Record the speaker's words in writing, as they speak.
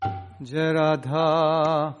Jai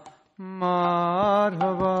Radha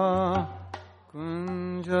Madhava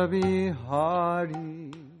Kunja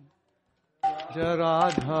Bihari Jai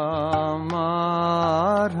Radha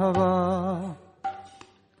Madhava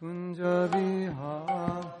Kunja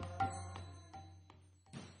Bihari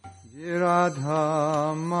Jai Radha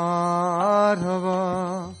Madhava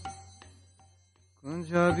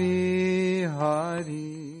Kunja Bihari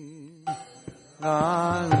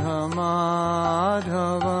Radha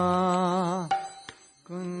Madhava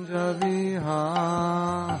Kunja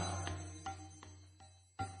Bihari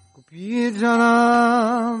Gopijana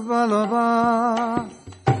Vallabha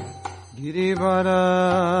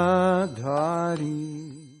Girivardhari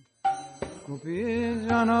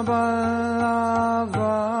Gopijana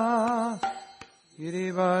Vallabha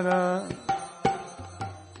Girivardhari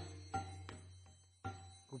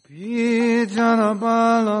Gopijana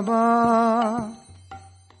Vallabha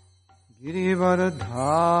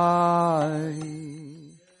Girivardhari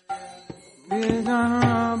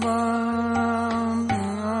Gopijana Vallabha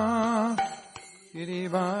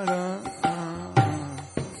Girivardhari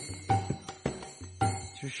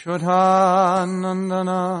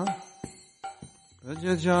Yashodhanandana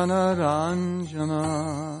Vrajajana Ranjana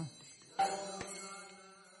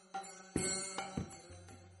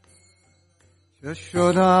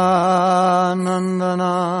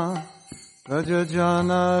Yashodhanandana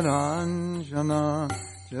Vrajajana Ranjana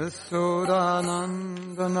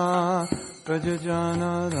Yashodhanandana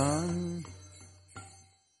Vrajajana Ranjana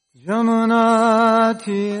Yamuna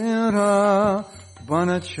Tira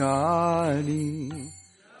Vanachari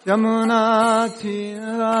Yamuna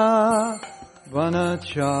Tira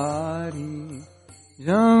Vanachari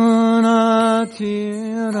Yamuna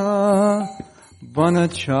Tira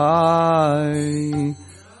Vanachari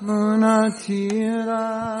Munatira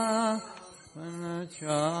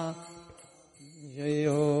Vanachari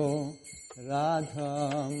Jayo Radha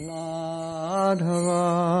Madhava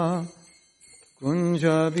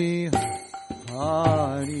Kunja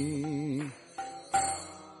Bihari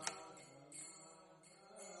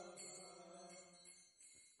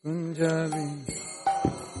Kunja Bihari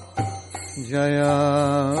Jaya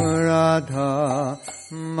Radha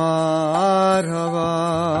Madhava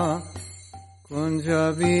Kunja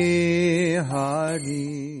Bihari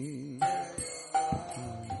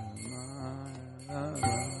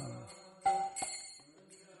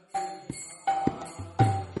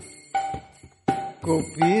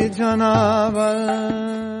Gopijana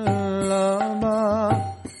Vallabha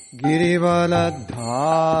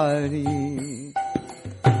Girivardhari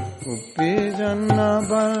Gopijana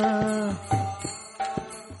Vallabha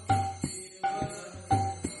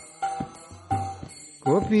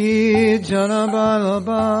Gopijana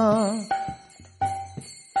Vallabha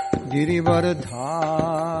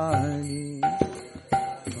Girivardhari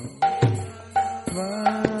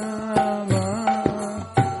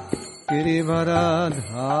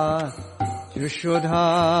Girivardhari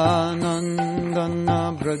Yashodhanandana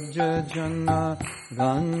Vrajajana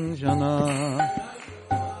Ranjana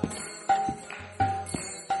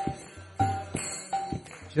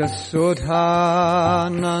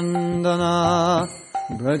Yashodhanandana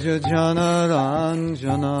Vrajajana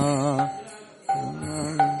Ranjana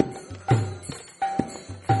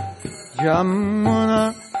Yamuna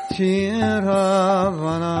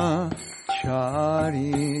Tiravana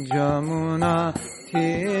Chari Jamuna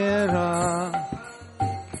Tira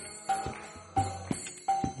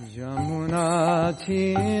Jamuna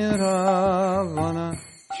Tiravana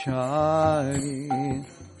Chari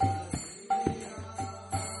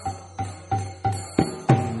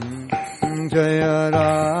Jaya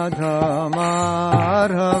Radha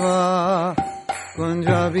Madhava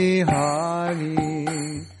Kunja Bihari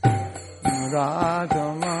Radha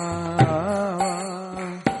Madhava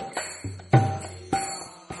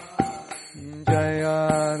Jaya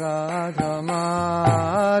Radha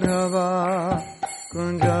Madhava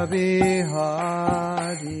Kunja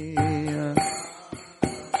Bihari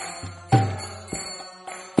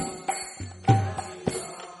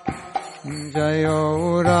Jaya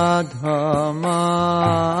Radha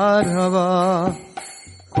Madhava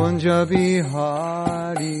Kunja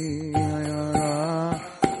Bihari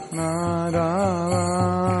Madhava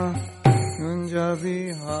Kunja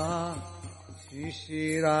Bihari Shri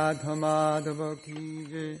Radha Madhava Ki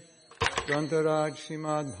Jai Grantaraj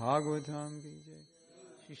Srimad Bhagavatam Ki Jai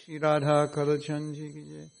Shri Radha Kalachanji Ki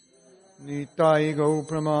Jai Nitai Gau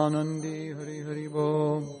Pramanandi Hari Hari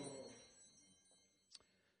Bom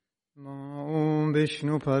Om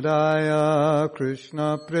Vishnu Padaya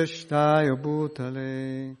Krishna Prishtaya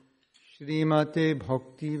Bhutale Srimate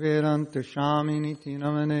Bhakti Vedanta Shamini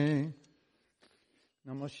Namane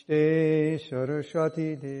Namaste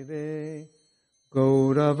Saraswati Deve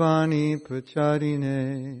Gauravani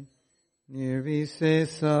Pracharine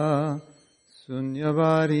Nirvisesa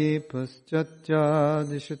Sunyavari Paschatya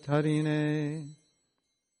Dishatharine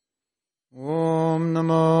Om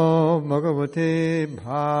Namo Bhagavate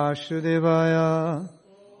Vasudevaya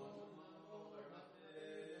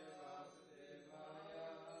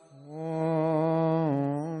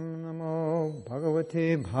Om Namo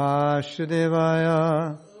Bhagavate Vasudevaya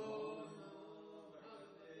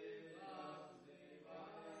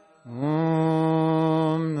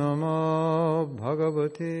Om Namo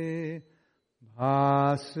Bhagavate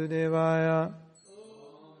Vasudevaya.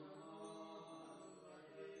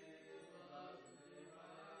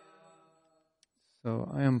 So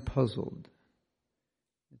I am puzzled.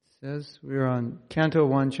 It says we're on Canto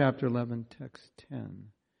 1, Chapter 11, Text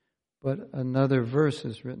 10, but another verse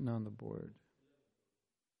is written on the board.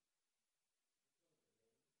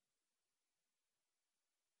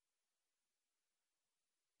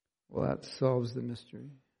 Well, that solves the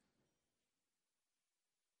mystery.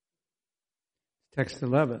 Text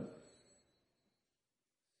 11.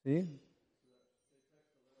 See?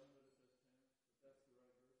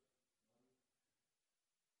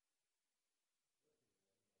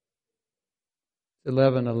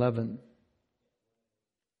 11:11.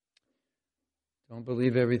 Don't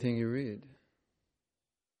believe everything you read.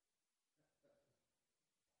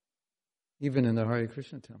 Even in the Hare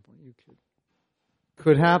Krishna temple, you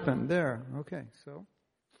could happen there. Okay, so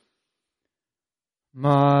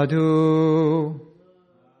Madhu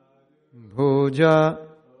Bhoja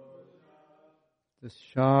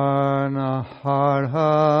Dasharna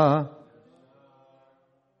Harha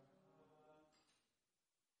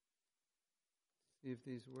See if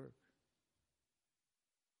these work.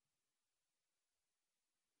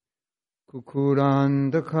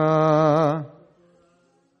 Kukurandaka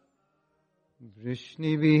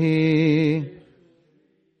Vrishnibihi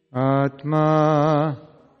Atma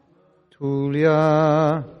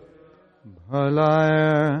Tulya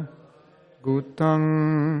Bhalaya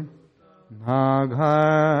Gutang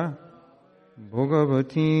Naghar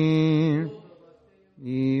Bhagavati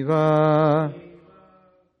Iva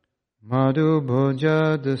Madhu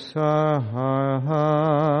Bhoja Dasarha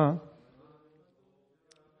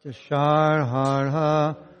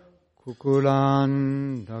Jasharha Kukulan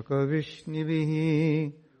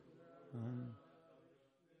Dakavishnibihi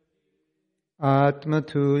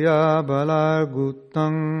Atmatuya Balar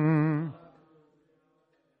Gutang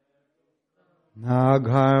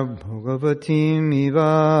Naghar Bhagavatim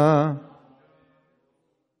Iva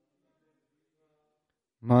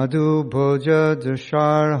Madhu Bhoja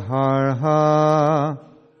Dasharha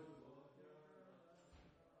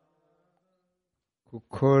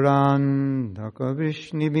Kukuran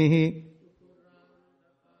Dakavishnibihi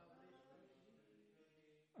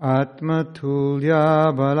Atmatulya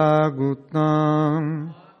Balagutam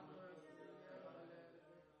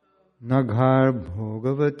Naghar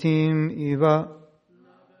Bhogavatim Iva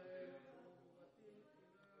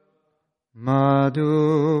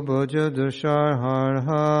Madhu Bhoja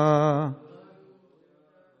Dasharha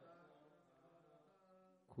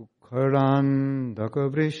Kukuran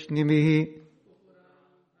Dakavishnibihi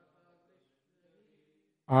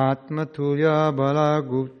Atmatulya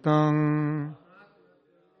Balaguptam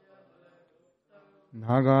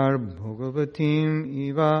Nagar Bhogavatim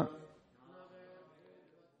Iva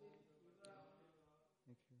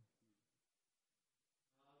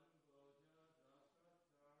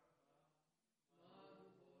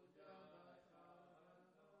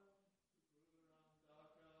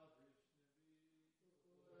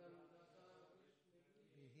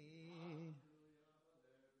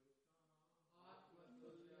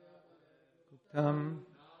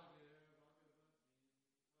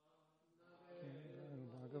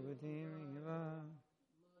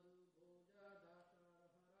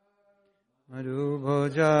Madhu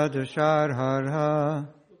Bhoja Dasharha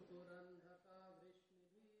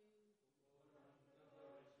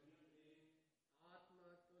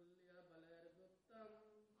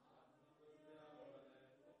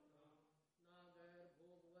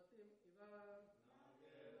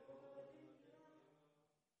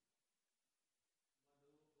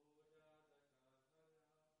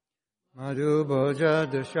Madhu Bhoja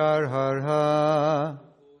Dasharha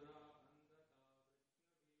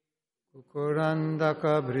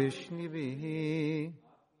Kukurandaka Vrishnibihi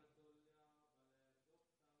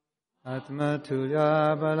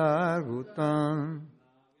Atmatulya Balagutam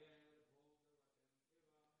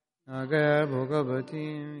Nagar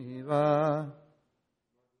Bhogavatim Iva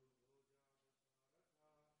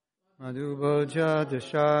Madhu Bhoja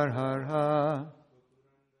Dasharha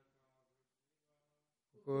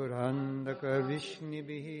Kurandaka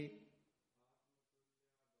Vishnibhi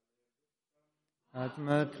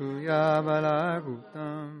Atmatuya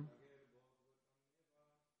Balaguptam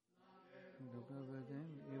Dukavadem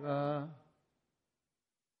Iva.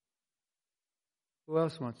 Who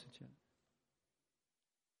else wants to chant?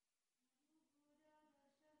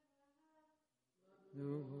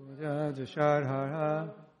 Dubuja Jasharhara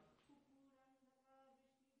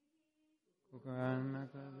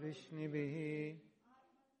Kukaranaka Vishnibhi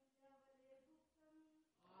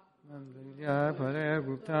Mandulya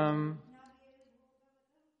Paraguptam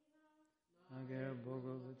Agar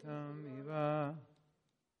Bhagavatam Iva.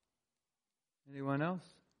 Anyone else?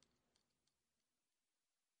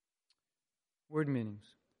 Word meanings.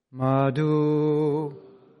 Madhu.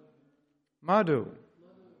 Madhu.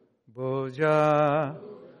 Boja.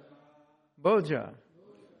 Boja.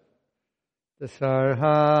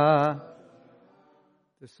 Dasarha.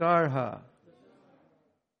 Dasarha.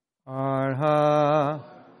 Arha.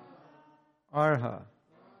 Arha.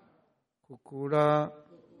 Kukura.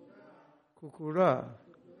 Kukura.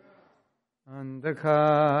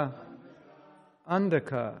 Andaka.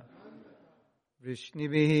 Andaka.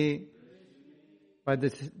 Vrishnibihi. By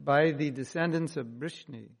the descendants of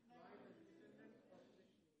Vrishni.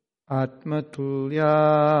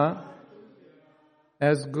 Atmatulya.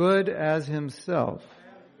 As good as himself.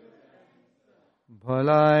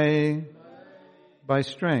 Bhalai. By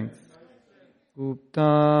strength.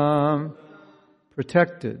 Guptam.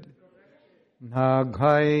 Protected.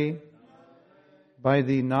 Naghai. By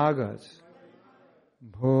the Nagas.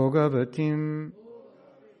 Bhogavatim.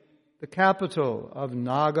 The capital of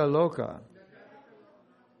Nagaloka.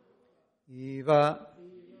 Eva.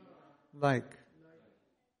 Like.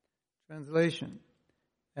 Translation.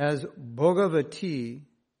 As Bhogavati,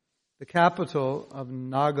 the capital of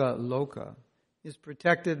Nagaloka, is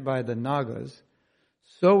protected by the Nagas,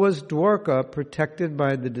 so was Dwarka protected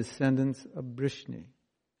by the descendants of Vrishni,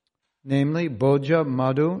 namely Boja,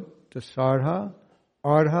 Madhu, Dasarha,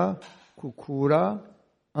 Arha, Kukura,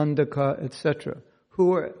 Andaka, etc.,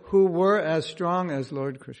 who were as strong as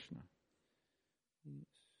Lord Krishna.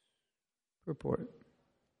 Purport.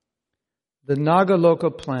 The Nagaloka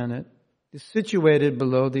planet is situated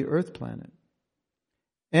below the earth planet,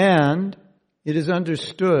 and it is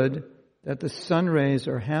understood that the sun rays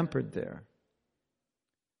are hampered there.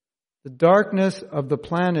 The darkness of the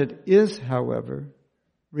planet is, however,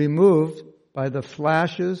 removed by the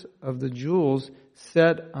flashes of the jewels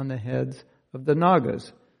set on the heads of the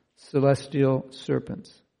Nagas, celestial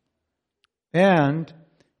serpents. And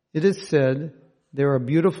it is said there are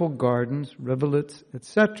beautiful gardens, rivulets,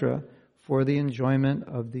 etc., for the enjoyment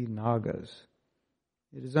of the Nagas.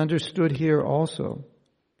 It is understood here also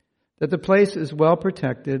that the place is well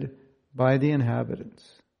protected by the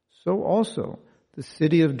inhabitants. So also the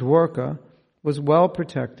city of Dwarka was well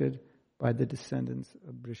protected by the descendants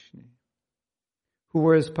of Vrishni, who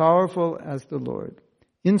were as powerful as the Lord,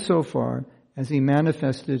 insofar as he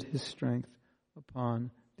manifested his strength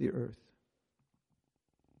upon the earth.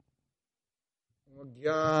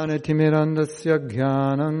 Jnana-timirandasya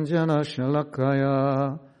jnananjana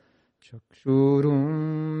shalakaya chakshurum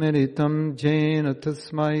militam jena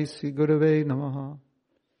tasmai sri gurave namaha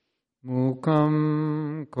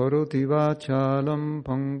mukam karoti vachalam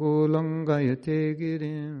pangulam gayate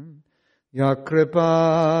girim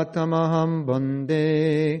yakripatamaham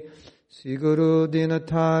bande sri guru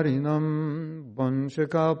dinatarinam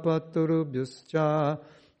vanshakapaturubhyascha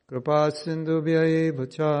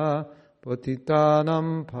kripasindubhyaeva Patitanam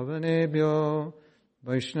Pavanebhyo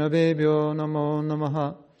Vaishnavebhyo Namo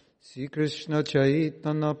Namaha Sri Krishna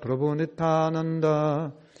Chaitanya Prabhu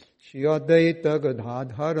Nityananda Shri Advaita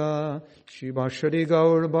Gadadhara Shri Vashari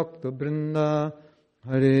Gaur Bhakta Vrinda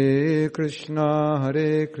Hare Krishna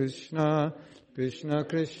Krishna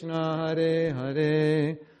Krishna Hare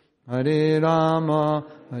Hare Hare Rama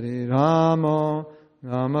Rama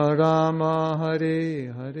Rama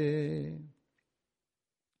Hare Hare.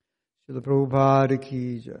 Srila Prabhupada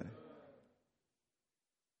ki jai.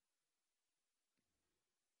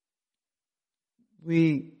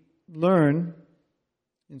 We learn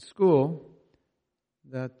in school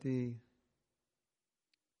that the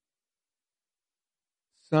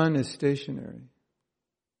sun is stationary.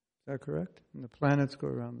 Is that correct? And the planets go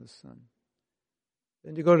around the sun.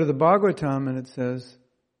 Then you go to the Bhagavatam and it says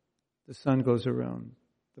the sun goes around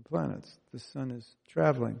the planets. The sun is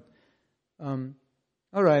traveling.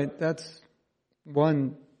 All right, that's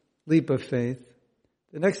one leap of faith.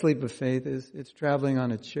 The next leap of faith is it's traveling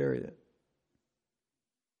on a chariot.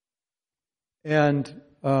 And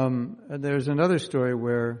there's another story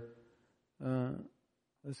where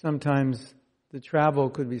sometimes the travel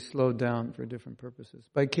could be slowed down for different purposes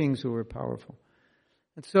by kings who were powerful.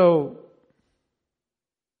 And so,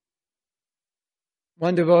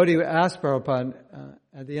 one devotee asked Prabhupada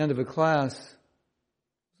at the end of a class,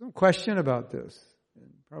 some question about this. And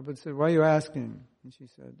Prabhupada said, "Why are you asking?" And she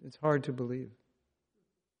said, "It's hard to believe."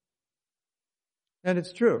 And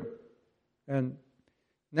it's true. And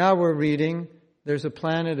now we're reading, there's a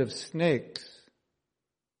planet of snakes.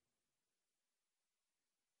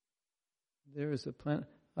 There is a planet.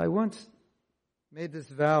 I once made this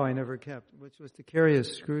vow I never kept, which was to carry a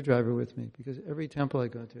screwdriver with me, because every temple I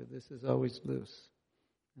go to, this is always loose.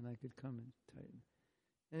 And I could come and tighten.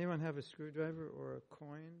 Anyone have a screwdriver or a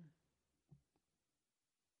coin?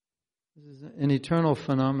 This is an eternal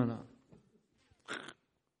phenomenon.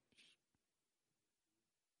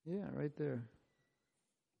 Yeah, right there.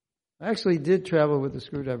 I actually did travel with a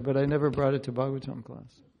screwdriver, but I never brought it to Bhagavatam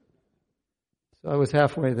class. So I was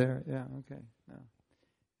halfway there. Yeah, okay. Now,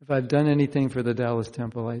 if I've done anything for the Dallas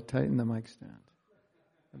Temple, I tighten the mic stand.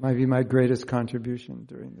 It might be my greatest contribution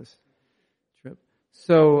during this trip.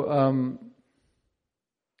 So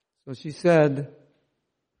she said,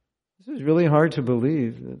 this is really hard to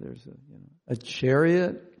believe that there's a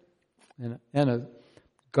chariot and a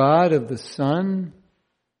god of the sun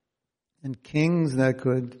and kings that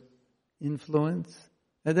could influence.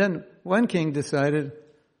 And then one king decided,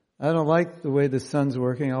 I don't like the way the sun's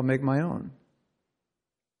working, I'll make my own.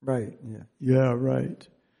 Right, yeah. Yeah, right.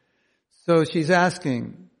 So she's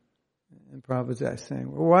asking, and Prabhupada's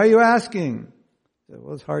saying, well, why are you asking? Said,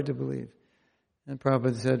 well, it's hard to believe. And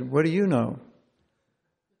Prabhupada said, what do you know?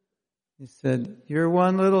 He said, you're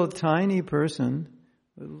one little tiny person,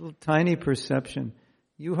 a little tiny perception.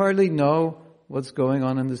 You hardly know what's going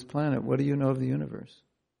on this planet. What do you know of the universe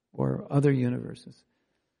or other universes?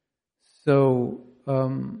 So,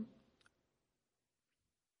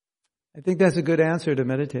 I think that's a good answer to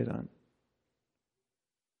meditate on.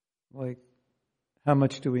 Like, how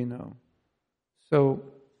much do we know? So,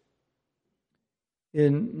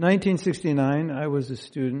 in 1969, I was a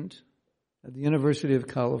student at the University of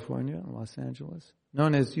California in Los Angeles,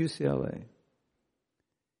 known as UCLA.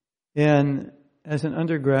 And as an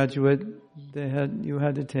undergraduate, you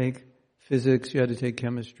had to take physics, you had to take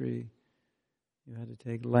chemistry, you had to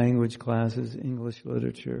take language classes, English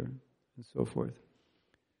literature, and so forth.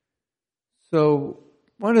 So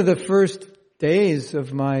one of the first days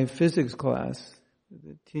of my physics class,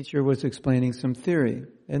 the teacher was explaining some theory,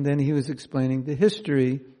 and then he was explaining the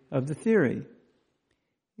history of the theory.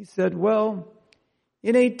 He said, well,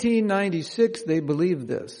 in 1896 they believed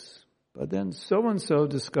this, but then so-and-so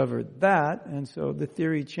discovered that, and so the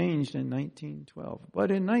theory changed in 1912.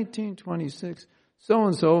 But in 1926,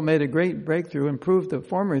 so-and-so made a great breakthrough and proved the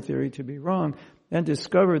former theory to be wrong and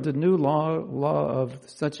discovered the new law of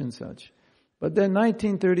such and such. But then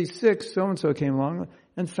 1936, so-and-so came along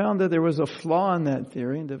and found that there was a flaw in that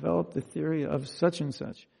theory and developed the theory of such and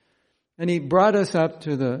such. And he brought us up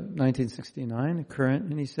to the 1969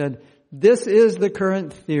 current, and he said, this is the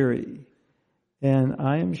current theory. And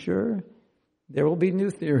I am sure there will be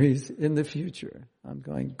new theories in the future. I'm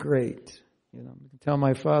going, great. I can tell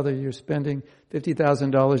my father, you're spending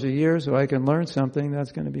 $50,000 a year so I can learn something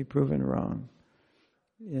that's going to be proven wrong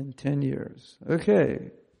in 10 years.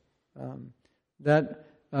 Okay. That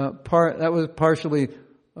was partially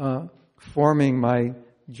forming my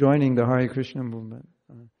joining the Hare Krishna movement.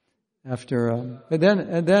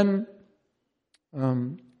 And then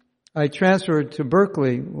I transferred to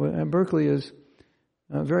Berkeley, and Berkeley is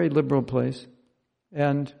a very liberal place.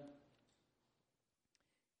 And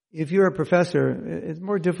if you're a professor, it's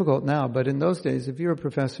more difficult now, but in those days, if you're a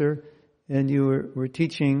professor and you were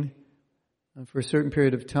teaching for a certain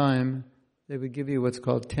period of time, they would give you what's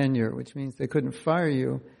called tenure, which means they couldn't fire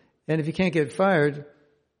you. And if you can't get fired,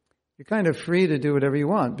 you're kind of free to do whatever you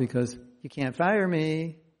want because you can't fire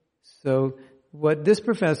me. So what this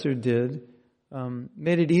professor did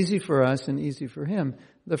made it easy for us and easy for him.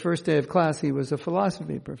 The first day of class, he was a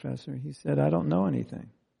philosophy professor. He said, I don't know anything.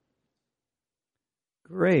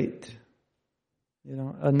 Great.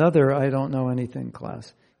 Another I don't know anything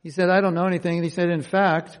class. He said, I don't know anything. And he said, in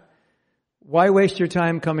fact, why waste your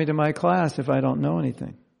time coming to my class if I don't know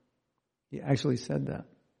anything? He actually said that.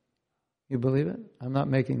 You believe it? I'm not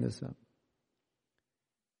making this up.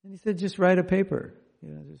 And he said, just write a paper.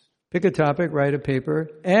 Just pick a topic, write a paper,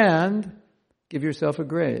 and give yourself a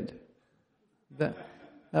grade. That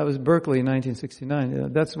was Berkeley,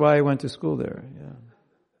 1969. That's why I went to school there.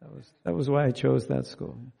 That was why I chose that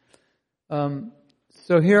school.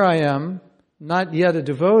 So here I am, not yet a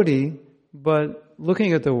devotee, but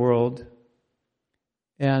looking at the world,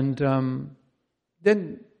 and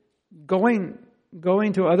then going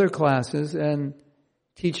going to other classes and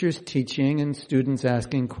teachers teaching and students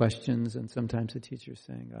asking questions, and sometimes the teacher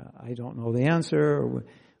saying, I don't know the answer,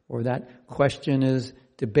 or that question is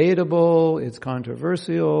debatable, it's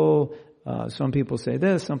controversial, some people say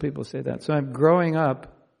this, some people say that. So I'm growing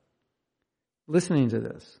up listening to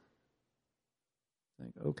this.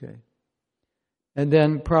 Like, okay. And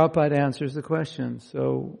then Prabhupada answers the question,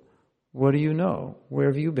 so what do you know? Where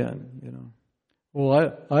have you been?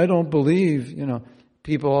 Well, I don't believe,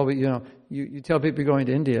 people always, you tell people you're going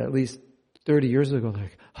to India, at least 30 years ago,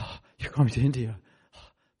 like, oh, you're going to India.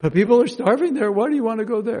 But people are starving there. Why do you want to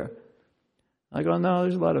go there? I go, no,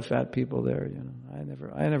 there's a lot of fat people there. I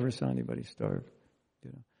never saw anybody starve.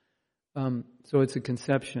 So it's a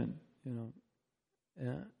conception,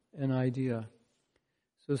 an idea.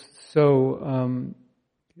 So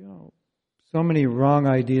many wrong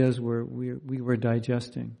ideas we were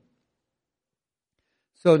digesting.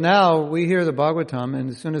 So now we hear the Bhagavatam,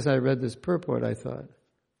 and as soon as I read this purport, I thought,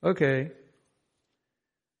 okay,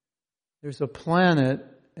 there's a planet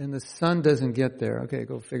and the sun doesn't get there. Okay,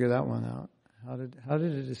 go figure that one out. How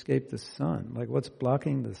did it escape the sun? Like, what's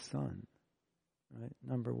blocking the sun? Right,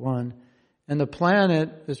 number one. And the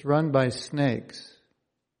planet is run by snakes.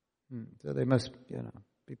 So they must,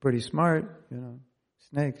 be pretty smart,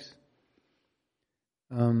 snakes.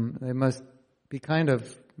 They must be kind of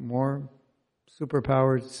more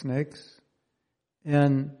superpowered snakes.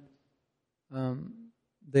 And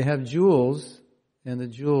they have jewels, and the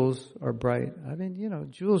jewels are bright. I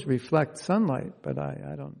mean, jewels reflect sunlight, but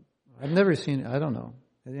I've never seen, I don't know.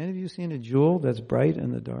 Have any of you seen a jewel that's bright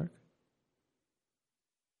in the dark?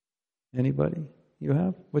 Anybody? You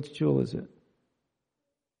have? Which jewel is it?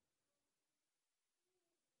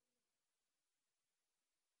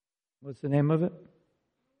 What's the name of it?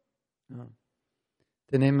 Oh.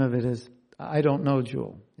 The name of it is, I don't know,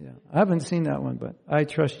 jewel. Yeah, I haven't seen that one, but I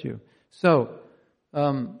trust you. So,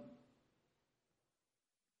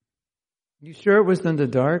 you sure it was in the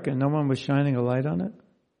dark and no one was shining a light on it?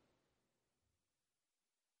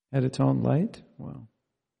 Had its own light? Wow,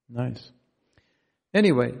 nice.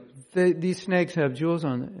 Anyway, these snakes have jewels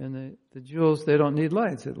on it, and the jewels, they don't need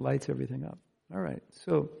lights. It lights everything up. All right,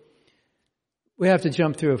 so we have to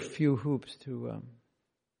jump through a few hoops to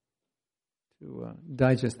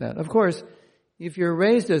digest that. Of course, if you're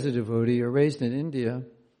raised as a devotee, you're raised in India,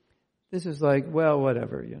 this is like, well,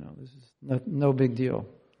 whatever, this is no big deal,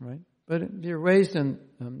 right? But if you're raised in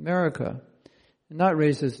America, and not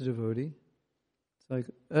raised as a devotee, it's like,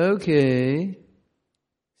 okay,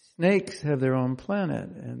 snakes have their own planet,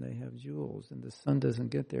 and they have jewels, and the sun doesn't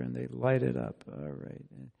get there, and they light it up. All right.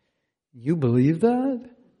 And you believe that?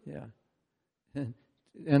 Yeah.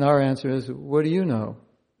 And our answer is, what do you know?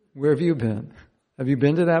 Where have you been? Have you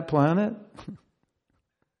been to that planet?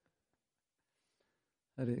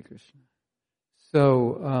 Hare Krishna.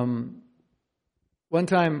 So, one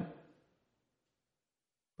time,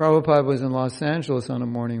 Prabhupada was in Los Angeles on a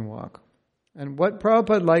morning walk. And what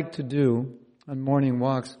Prabhupada liked to do on morning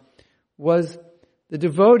walks was the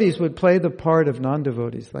devotees would play the part of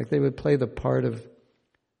non-devotees. Like they would play the part of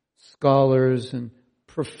scholars and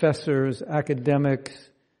professors, academics,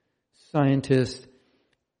 scientists.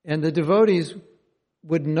 And the devotees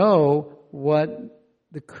would know what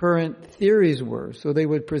the current theories were. So they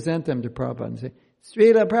would present them to Prabhupada and say,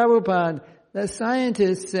 Srila Prabhupada, the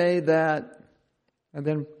scientists say that. And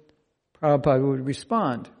then Prabhupada would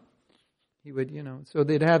respond. He would, so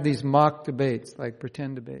they'd have these mock debates, like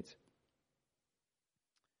pretend debates.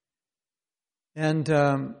 And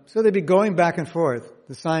so they'd be going back and forth.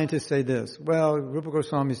 The scientists say this. Well, Rupa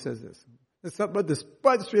Goswami says this. But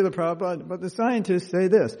Srila Prabhupada, but the scientists say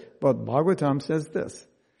this. But Bhagavatam says this.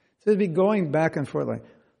 So they'd be going back and forth like,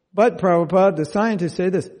 but Prabhupada, the scientists say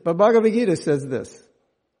this. But Bhagavad Gita says this.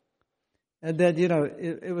 And then,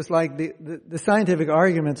 it was like the scientific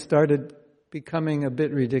arguments started becoming a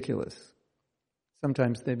bit ridiculous.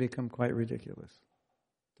 Sometimes they become quite ridiculous.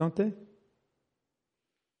 Don't they?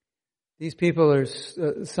 These people are,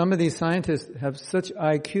 some of these scientists have such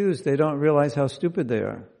IQs, they don't realize how stupid they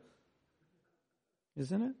are.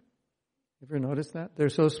 Isn't it? Ever noticed that? They're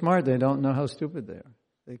so smart, they don't know how stupid they are.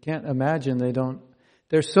 They can't imagine,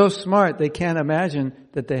 they're so smart, they can't imagine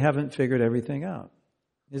that they haven't figured everything out.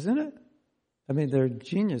 Isn't it? I mean, they're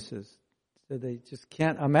geniuses. So they just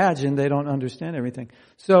can't imagine they don't understand everything.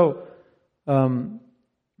 So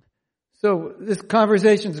this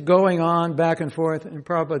conversation's going on back and forth, and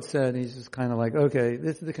Prabhupada said, he's just kind of like, okay,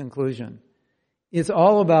 this is the conclusion. It's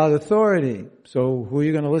all about authority. So who are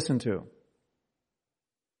you going to listen to?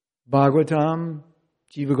 Bhagavatam,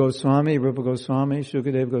 Jiva Goswami, Rupa Goswami,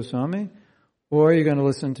 Shukadeva Goswami? Or are you going to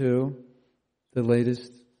listen to the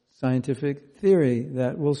latest scientific theory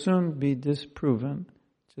that will soon be disproven.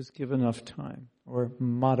 Just give enough time, or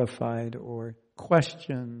modified, or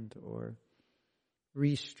questioned, or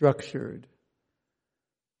restructured.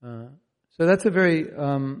 So that's a very,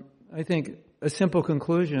 I think, a simple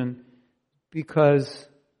conclusion, because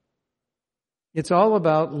it's all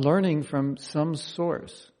about learning from some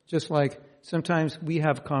source. Just like sometimes we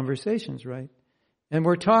have conversations, right? And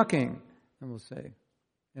we're talking, and we'll say,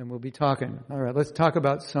 and we'll be talking. All right, let's talk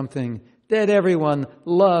about something that everyone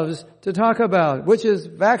loves to talk about, which is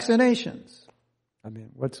vaccinations. I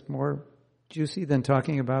mean, what's more juicy than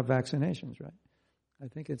talking about vaccinations, right? I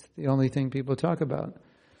think it's the only thing people talk about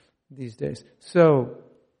these days. So,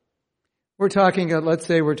 let's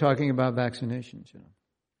say we're talking about vaccinations, So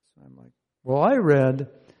I'm like, well, I read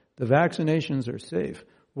the vaccinations are safe.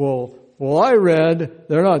 Well, I read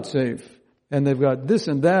they're not safe. And they've got this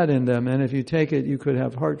and that in them, and if you take it, you could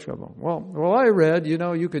have heart trouble. Well, I read,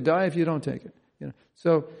 you could die if you don't take it.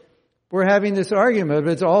 So we're having this argument,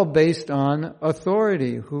 but it's all based on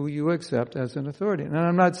authority, who you accept as an authority. And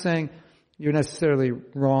I'm not saying you're necessarily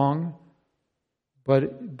wrong,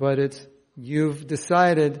 but it's, you've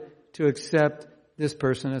decided to accept this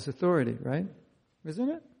person as authority, right? Isn't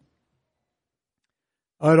it?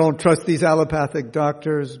 I don't trust these allopathic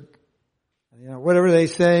doctors. Whatever they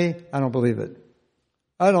say, I don't believe it.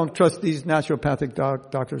 I don't trust these naturopathic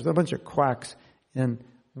doctors. They're a bunch of quacks and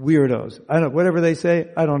weirdos. Whatever they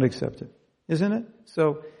say, I don't accept it. Isn't it?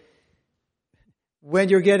 So, when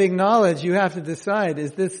you're getting knowledge, you have to decide,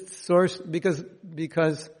 is this source, because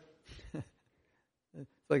it's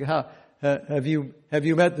like, how, have you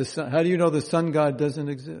met the sun? How do you know the sun god doesn't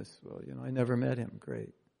exist? Well, I never met him.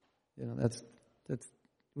 Great. That's,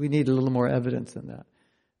 we need a little more evidence than that.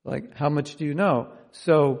 Like, how much do you know?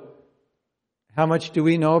 So, how much do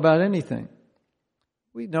we know about anything?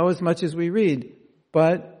 We know as much as we read,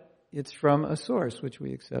 but it's from a source which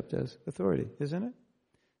we accept as authority, isn't it?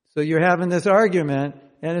 So you're having this argument,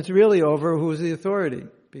 and it's really over who's the authority,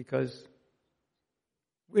 because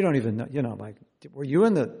we don't even know, like, were you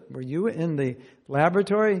in the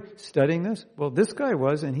laboratory studying this? Well, this guy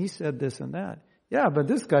was, and he said this and that. Yeah, but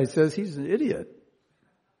this guy says he's an idiot.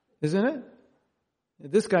 Isn't it?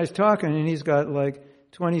 This guy's talking and he's got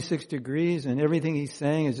like 26 degrees and everything he's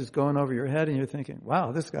saying is just going over your head and you're thinking,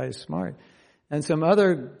 wow, this guy is smart. And some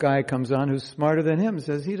other guy comes on who's smarter than him and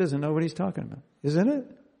says he doesn't know what he's talking about. Isn't it?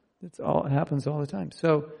 It happens all the time.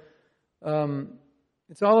 So,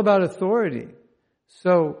 it's all about authority.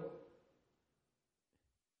 So,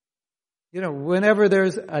 whenever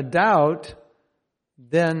there's a doubt,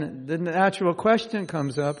 then the natural question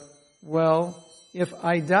comes up, well, if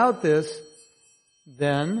I doubt this,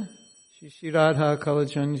 then Shri Radha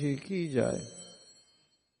Kalachandji ki jai.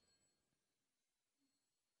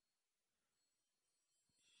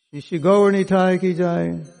 Shri Gaur Nitai ki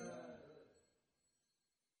jai.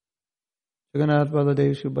 Jagannath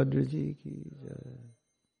Baladev Subhadra ji ki jai.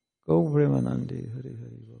 Go Premanande Hari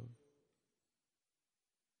Hari Bol.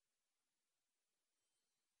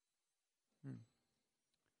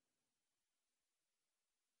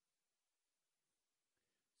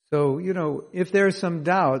 So, if there's some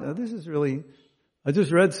doubt, I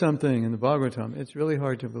just read something in the Bhagavatam, it's really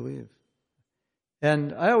hard to believe.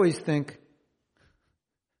 And I always think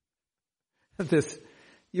this,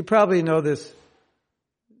 you probably know this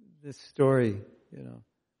story,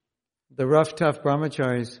 The rough, tough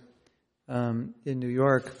brahmacharis in New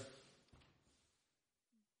York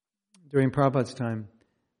during Prabhupada's time.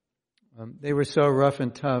 They were so rough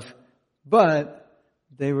and tough, but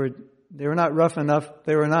they were not rough enough.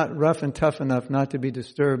 They were not rough and tough enough not to be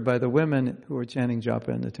disturbed by the women who were chanting japa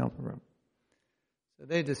in the temple room. So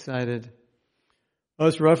they decided,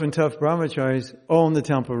 us rough and tough brahmacharis own the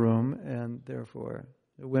temple room, and therefore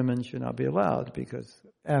the women should not be allowed, because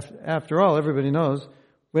after all, everybody knows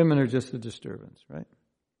women are just a disturbance, right?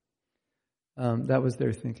 That was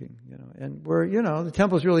their thinking, And we're, the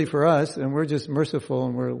temple's really for us, and we're just merciful,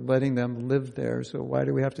 and we're letting them live there. So why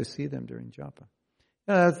do we have to see them during japa?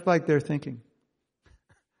 That's like their thinking.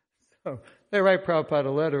 So they write Prabhupada a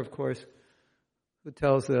letter, of course, who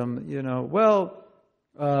tells them, if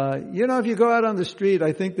you go out on the street,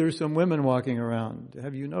 I think there's some women walking around.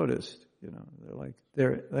 Have you noticed? They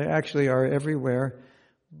actually are everywhere.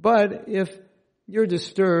 But if you're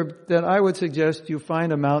disturbed, then I would suggest you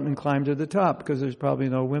find a mountain and climb to the top, because there's probably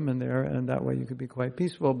no women there, and that way you could be quite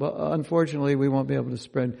peaceful. But unfortunately, we won't be able to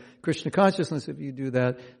spread Krishna consciousness if you do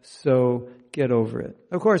that, so get over it.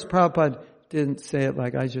 Of course, Prabhupada didn't say it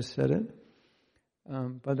like I just said it,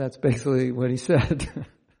 but that's basically what he said.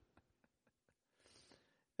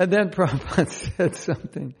 And then Prabhupada said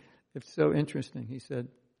something It's so interesting. He said,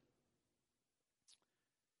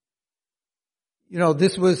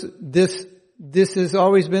 this has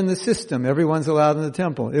always been the system. Everyone's allowed in the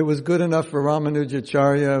temple. It was good enough for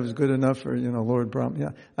Ramanujacharya. It was good enough for, Lord Brahma.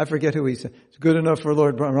 Yeah, I forget who he said. It's good enough for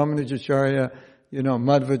Lord Ramanujacharya,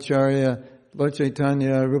 Madhvacharya, Lord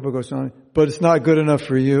Chaitanya, Rupa Goswami, but it's not good enough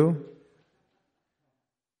for you.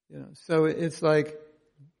 So it's like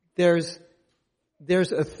there's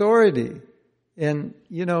authority, and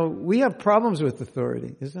we have problems with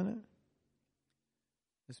authority, isn't it?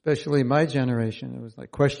 Especially my generation, it was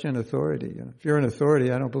like question authority. If you're an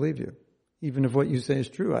authority, I don't believe you. Even if what you say is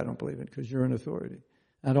true, I don't believe it because you're an authority.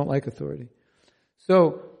 I don't like authority.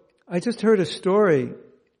 So I just heard a story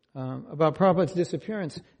about Prabhupada's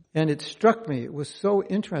disappearance, and it struck me. It was so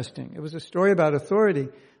interesting. It was a story about authority,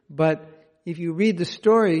 but if you read the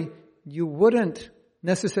story, you wouldn't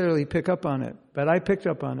necessarily pick up on it. But I picked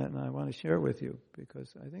up on it, and I want to share it with you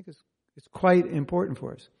because I think it's quite important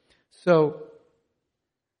for us. So,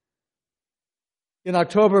 in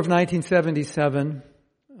October of 1977,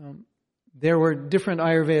 there were different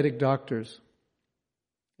Ayurvedic doctors.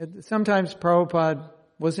 Sometimes Prabhupada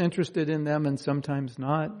was interested in them and sometimes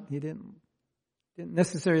not. He didn't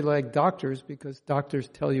necessarily like doctors because doctors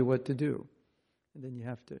tell you what to do. And then you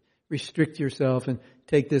have to restrict yourself and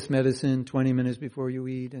take this medicine 20 minutes before you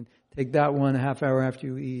eat and take that one a half hour after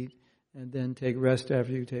you eat and then take rest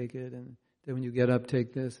after you take it. And then when you get up,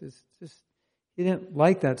 take this. It's just, he didn't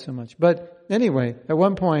like that so much. But anyway, at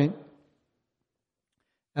one point,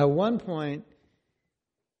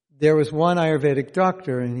 there was one Ayurvedic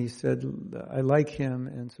doctor, and he said, I like him.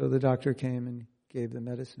 And so the doctor came and gave the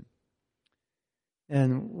medicine.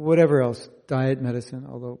 And whatever else, diet medicine,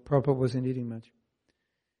 although Prabhupada wasn't eating much.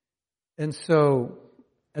 And so,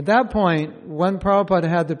 at that point, when Prabhupada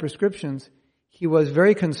had the prescriptions, he was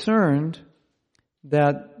very concerned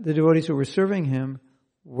that the devotees who were serving him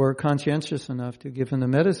were conscientious enough to give him the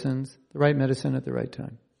right medicine at the right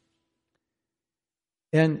time.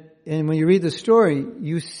 And when you read the story,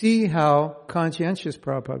 you see how conscientious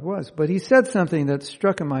Prabhupada was. But he said something that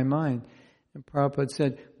struck in my mind. And Prabhupada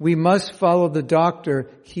said, we must follow the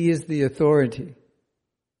doctor. He is the authority.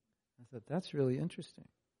 I thought, that's really interesting.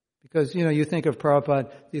 Because, you think of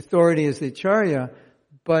Prabhupada, the authority is the Acharya,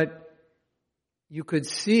 but you could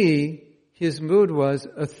see his mood was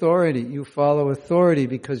authority. You follow authority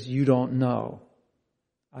because you don't know.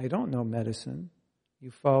 I don't know medicine.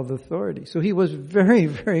 You follow the authority. So he was very,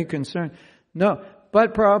 very concerned. No,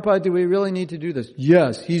 but Prabhupada, do we really need to do this?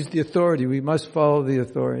 Yes, he's the authority. We must follow the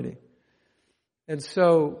authority. And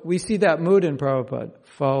so we see that mood in Prabhupada.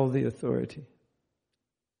 Follow the authority.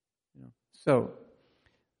 So,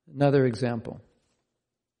 another example.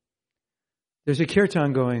 There's a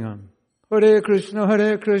kirtan going on. Hare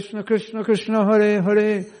Krishna, Krishna Krishna, Hare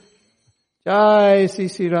Hare. Jai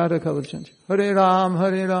Sri Radha Kalachandra. Hare Ram,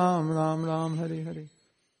 Ram Ram, Hare Hare.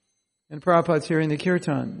 And Prabhupada's hearing the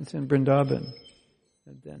kirtan. It's in Vrindavan.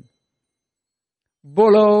 And then,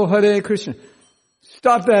 Bolo Hare Krishna.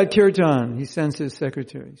 Stop that kirtan. He sends his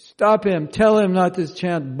secretary. Stop him. Tell him not to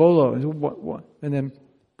chant Bolo. And then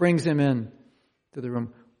brings him in to the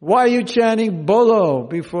room. Why are you chanting Bolo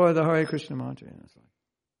before the Hare Krishna mantra? And it's like,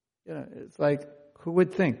 it's like, who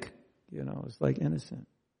would think? It's like innocent.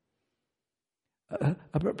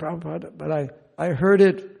 Prabhupada, but I heard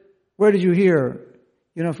it. Where did you hear?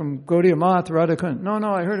 From Gaudiya Math, Radhakund.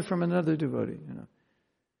 No, I heard it from another devotee.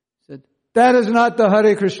 Said, that is not the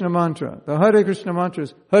Hare Krishna mantra. The Hare Krishna mantra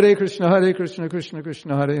is Hare Krishna, Krishna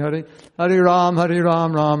Krishna, Hare Hare, Hare Ram,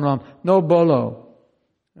 Ram Ram. No Bolo.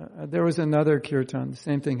 There was another kirtan. The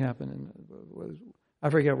same thing happened. I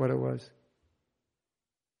forget what it was.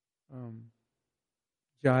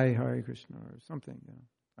 Jai Hare Krishna or something.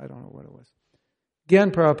 I don't know what it was.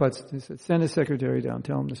 Again, Prabhupada said, send his secretary down,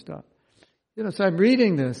 tell him to stop. So I'm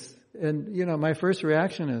reading this, and, my first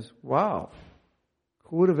reaction is, wow,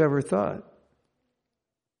 who would have ever thought?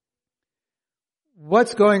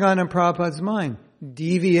 What's going on in Prabhupada's mind?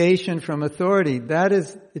 Deviation from authority.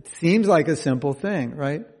 It seems like a simple thing,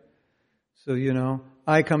 right? So,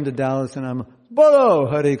 I come to Dallas and I'm, Bolo,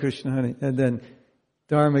 Hare Krishna, Hare, and then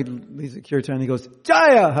Dharma leads a kirtan, he goes,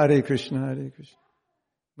 Jaya, Hare Krishna, Hare Krishna.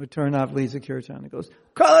 Maturnath leads a kirtan, he goes,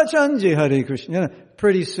 Kalachandji, Hare Krishna.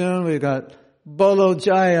 Pretty soon we've got Bolo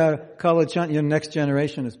Jaya, Kalachandji. Next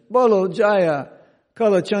generation is Bolo Jaya,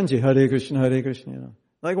 Kalachandji, Hare Krishna, Hare Krishna.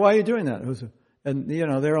 Like, why are you doing that? And,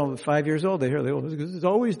 they're all 5 years old. They hear, because it's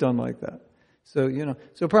always done like that. So,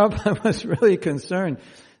 so Prabhupada was really concerned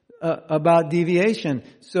about deviation.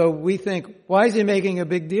 So we think, why is he making a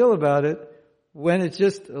big deal about it when it's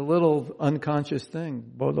just a little unconscious thing?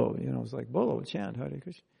 Bolo, it's like, Bolo, chant, Hare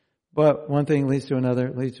Krishna. But one thing leads to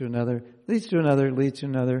another, leads to another, leads to another, leads to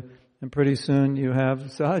another, and pretty soon you have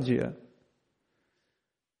Sahaja.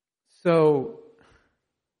 So,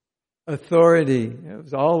 authority. It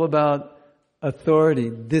was all about authority.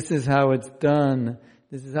 This is how it's done.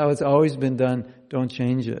 This is how it's always been done. Don't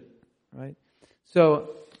change it. Right?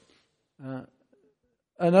 So,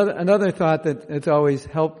 another thought that it's always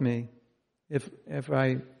helped me, if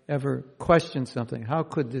I ever question something, how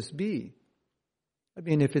could this be? I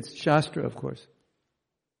mean, if it's Shastra, of course.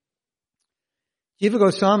 Jiva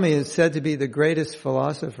Goswami is said to be the greatest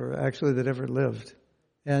philosopher, actually, that ever lived.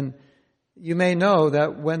 And you may know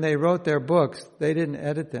that when they wrote their books, they didn't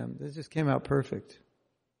edit them. They just came out perfect.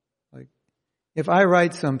 Like, if I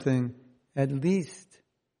write something, at least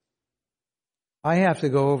I have to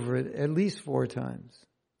go over it at least 4 times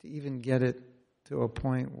to even get it to a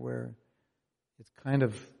point where it's kind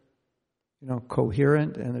of,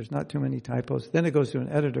 coherent and there's not too many typos. Then it goes to an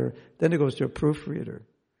editor. Then it goes to a proofreader.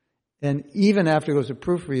 And even after it goes to a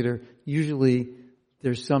proofreader, usually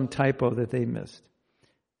there's some typo that they missed.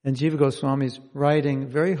 And Jiva Goswami's writing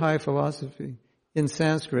very high philosophy in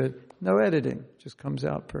Sanskrit, no editing, just comes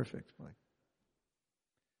out perfect.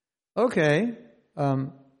 Okay, not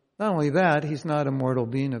only that, he's not a mortal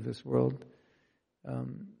being of this world.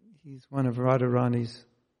 He's one of Radharani's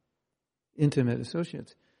intimate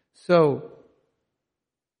associates. So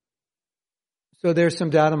there's some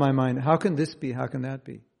doubt in my mind. How can this be? How can that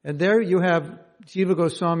be? And there you have Jiva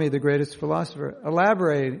Goswami, the greatest philosopher,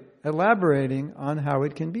 elaborating on how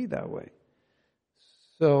it can be that way.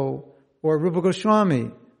 So, or Rupa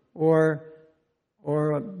Goswami, or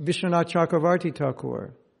Vishwanath Chakravarti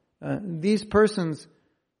Thakur. These persons,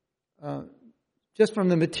 just from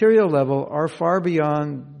the material level, are far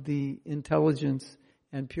beyond the intelligence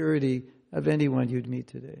and purity of anyone you'd meet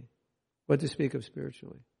today. What to speak of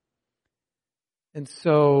spiritually. And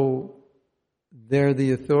so, they're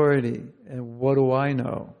the authority, and what do I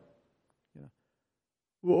know?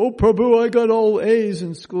 Oh, Prabhu, I got all A's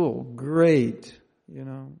in school. Great.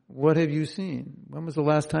 What have you seen? When was the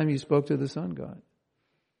last time you spoke to the sun god?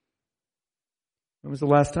 When was the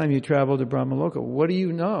last time you traveled to Brahmaloka? What do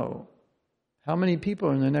you know? How many people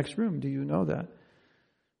are in the next room? Do you know that?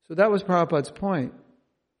 So that was Prabhupada's point.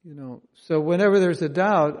 So whenever there's a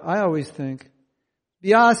doubt, I always think,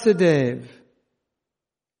 Vyasadeva,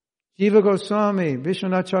 Jiva Goswami,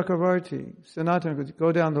 Vishwanath Chakravarti, Sanatana,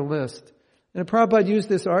 go down the list. And Prabhupada used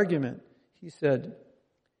this argument. He said,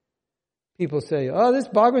 people say, this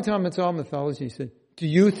Bhagavatam, it's all mythology. He said, do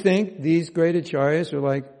you think these great acharyas are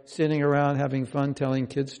like sitting around having fun telling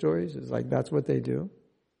kids stories? It's like that's what they do?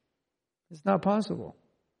 It's not possible.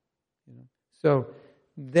 So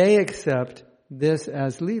they accept this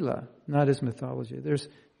as Leela, not as mythology.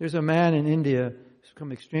 There's a man in India who's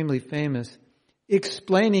become extremely famous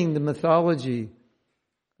explaining the mythology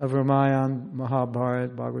of Ramayana,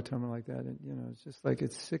 Mahabharata, Bhagavatam, like that. And, it's just like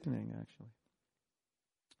it's sickening, actually.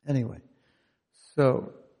 Anyway,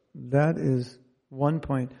 so that is one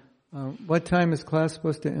point. What time is class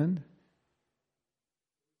supposed to end?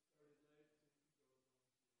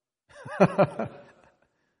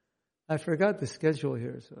 I forgot the schedule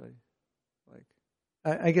here, so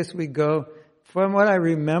I guess we go. From what I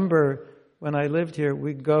remember, when I lived here,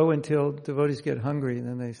 we go until devotees get hungry, and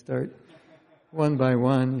then they start one by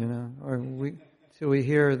one, or till we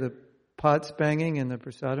hear the pots banging in the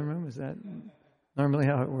prasadam room. Is that normally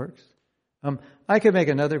how it works? I could make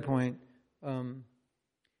another point,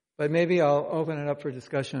 but maybe I'll open it up for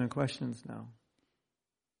discussion and questions now.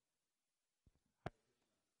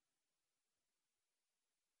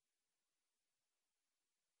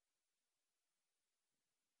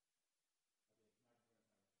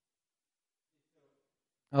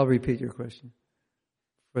 I'll repeat your question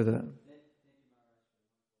for the...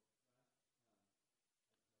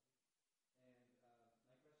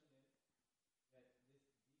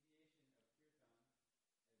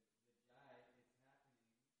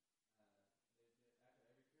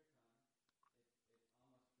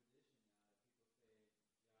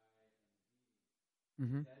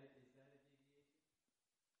 Mm-hmm.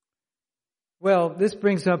 Well, this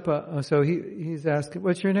brings up, so he's asking,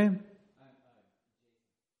 what's your name?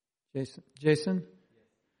 Jason. Jason?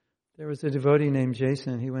 There was a devotee named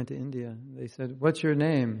Jason. He went to India. They said, what's your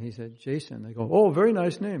name? He said, Jason. They go, oh, very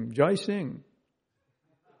nice name, Jai Singh.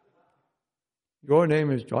 Your name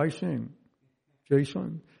is Jai Singh.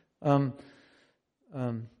 Jason. That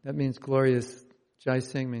means glorious, Jai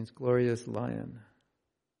Singh means glorious lion.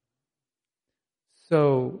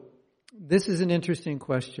 So, this is an interesting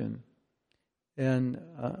question. And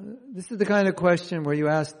this is the kind of question where you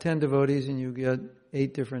ask 10 devotees and you get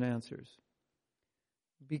 8 different answers.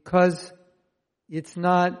 because it's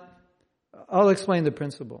not, I'll explain the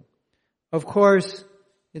principle. Of course,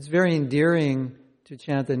 it's very endearing to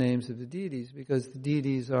chant the names of the deities because the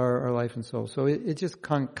deities are our life and soul. So it just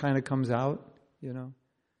kind of comes out,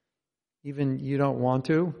 Even you don't want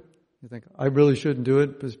to. You think, I really shouldn't do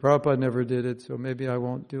it because Prabhupada never did it, so maybe I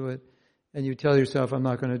won't do it. And you tell yourself, I'm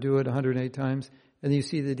not going to do it 108 times. And you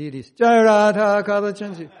see the deities, Jai Radha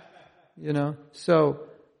Kalachandji. So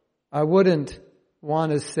I wouldn't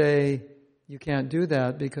want to say you can't do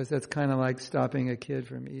that because that's kind of like stopping a kid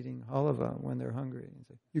from eating halava when they're hungry.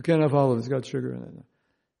 You can't have halava, it's got sugar in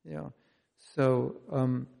it. So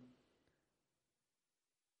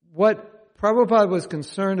what Prabhupada was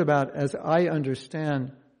concerned about, as I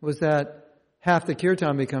understand, was that half the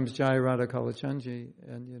kirtan becomes Jai Radha Kalachandji,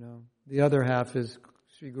 and the other half is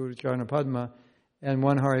Sri Guru Charana Padma, and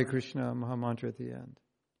one Hare Krishna Mahamantra at the end.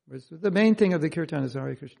 The main thing of the kirtan is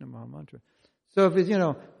Hare Krishna Mahamantra. So if it's,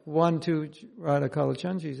 1, 2 Radha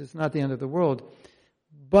Kalachandjis, it's not the end of the world.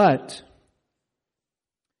 But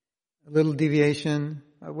a little deviation,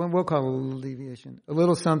 we'll call it a little deviation. A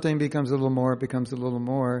little something becomes a little more, it becomes a little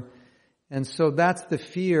more. And so that's the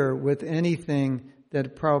fear with anything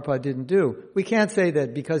that Prabhupada didn't do. We can't say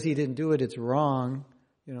that because he didn't do it, it's wrong.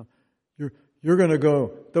 You're going to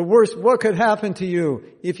go, the worst, what could happen to you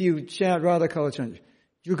if you chant Radha Kalachandji?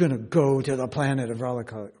 You're going to go to the planet of Radha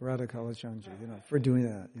Kalachandji, for doing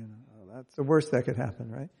that. That's the worst that could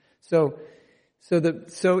happen, right? So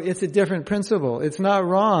it's a different principle. It's not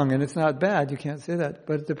wrong and it's not bad. You can't say that.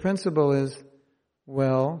 But the principle is,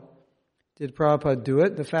 did Prabhupada do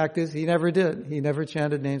it? The fact is, he never did. He never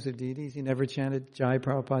chanted names of deities. He never chanted Jai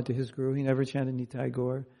Prabhupada to his guru. He never chanted Nitai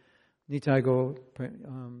Gaur. Nitai Gaur,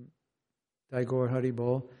 Gaur Hari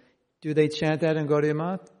Bol. Do they chant that in Gaudiya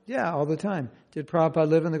Math? Yeah, all the time. Did Prabhupada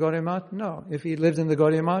live in the Gaudiya Math? No. If he lived in the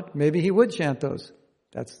Gaudiya Math, maybe he would chant those.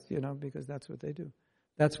 That's, because that's what they do.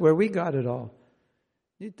 That's where we got it all.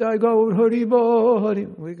 Nitai Gaur Hari Bol Hari.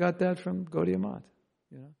 We got that from Gaudiya Math,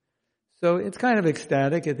 So it's kind of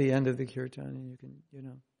ecstatic at the end of the kirtan, and you can,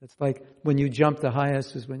 it's like when you jump the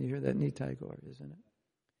highest is when you hear that Nitai Gaur, isn't it?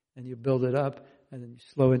 And you build it up, and then you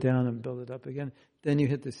slow it down and build it up again. Then you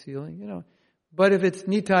hit the ceiling, But if it's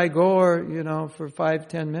Nitai Gaur, for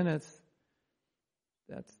 5-10 minutes,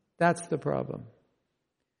 that's the problem.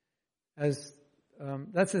 That's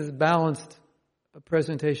as balanced a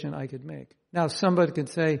presentation I could make. Now somebody could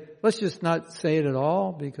say, let's just not say it at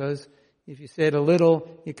all, because if you say it a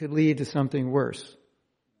little, it could lead to something worse,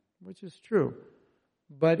 which is true.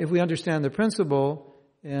 But if we understand the principle,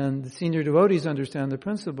 and the senior devotees understand the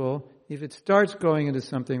principle, if it starts going into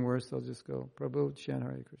something worse, they'll just go, Prabhu, chant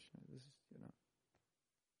Hare Krishna.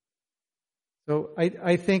 So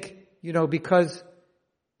I think, because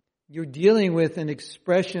you're dealing with an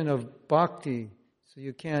expression of bhakti, so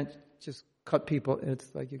you can't just cut people,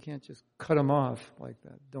 it's like you can't just cut them off like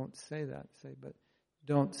that. Don't say that. But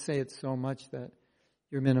don't say it so much that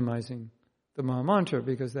you're minimizing the Mahamantra,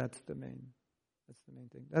 because that's the main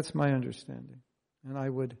thing. That's my understanding. And I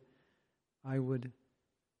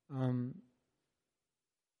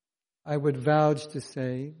would vouch to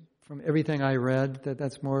say, from everything I read,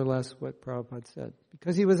 that's more or less what Prabhupada said.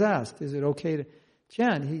 Because he was asked, is it okay to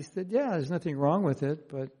chant? He said, yeah, there's nothing wrong with it,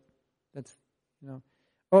 but that's,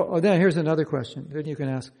 then here's another question. Then you can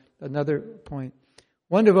ask another point.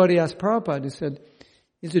 One devotee asked Prabhupada, he said,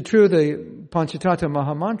 is it true the Panchatattva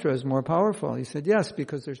Mahamantra is more powerful? He said, yes,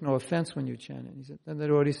 because there's no offense when you chant it. He said, then the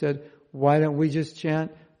devotee said, why don't we just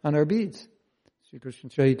chant on our beads? Sri Krishna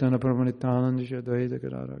Chaitanya Prabhu Nityananda Shri Advaita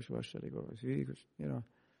Gadadhar Srivastava Gaura Sri Krishna,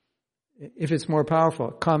 If it's more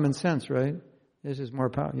powerful, common sense, right? This is more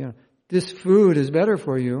powerful. This food is better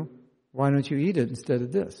for you. Why don't you eat it instead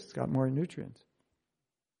of this? It's got more nutrients.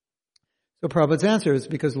 So Prabhupada's answer is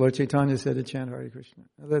because Lord Chaitanya said to chant Hare Krishna.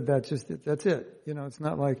 That's it. It's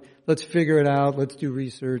not like, let's figure it out, let's do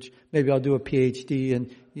research. Maybe I'll do a PhD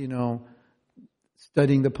and,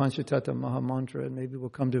 studying the Panchatattva Mahamantra, and maybe we'll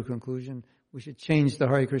come to a conclusion. We should change the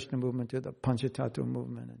Hare Krishna movement to the Panchatattva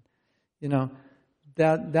movement. And,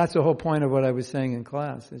 that's the whole point of what I was saying in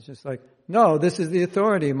class. It's just like, no, this is the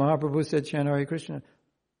authority. Mahaprabhu said chant Hare Krishna.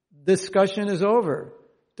 Discussion is over.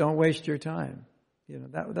 Don't waste your time.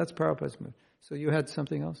 That's Prabhupada's move. So you had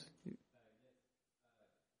something else?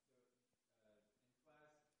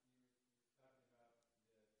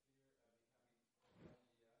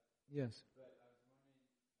 Yes.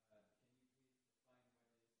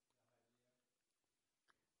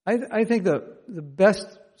 I think the best,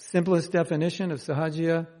 simplest definition of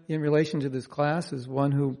Sahajiya in relation to this class is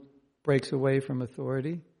one who breaks away from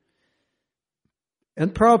authority.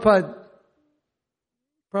 And Prabhupada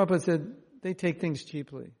said, they take things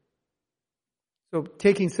cheaply. So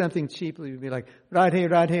taking something cheaply would be like, Radhe,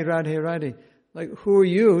 Radhe, Radhe, Radhe. Like, who are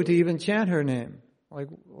you to even chant her name? Like,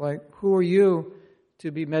 who are you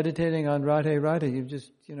to be meditating on Radhe, Radhe? You've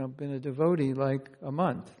just, been a devotee like a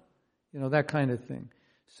month. That kind of thing.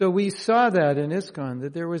 So we saw that in ISKCON,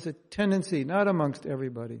 that there was a tendency, not amongst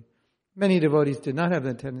everybody. Many devotees did not have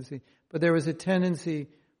that tendency, but there was a tendency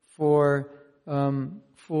for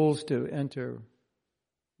fools to enter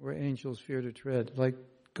where angels fear to tread. Like,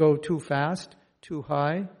 go too fast, too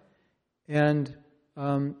high, and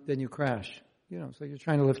then you crash. So you're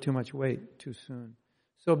trying to lift too much weight too soon.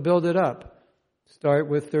 So build it up. Start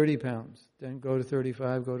with 30 pounds, then go to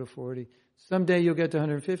 35, go to 40. Someday you'll get to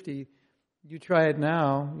 150. You try it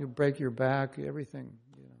now, you'll break your back, everything.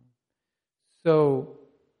 So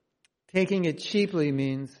taking it cheaply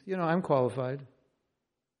means, I'm qualified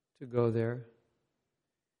to go there.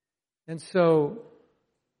 And so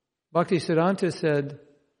Bhaktisiddhanta said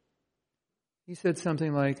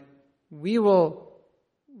something like, we will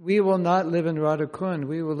not live in Radhakund,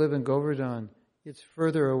 we will live in Govardhan. It's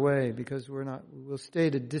further away because we'll stay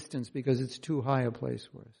at a distance because it's too high a place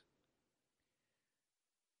for us.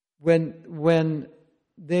 When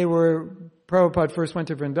Prabhupada first went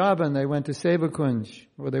to Vrindavan, they went to Sevakunj,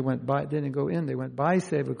 or they didn't go in, they went by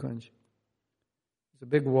Sevakunj. It's a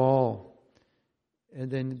big wall. And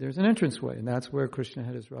then there's an entranceway, and that's where Krishna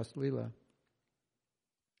had his Ras Leela.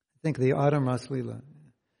 I think the autumn Ras Leela.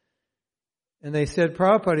 And they said,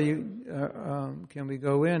 Prabhupada, can we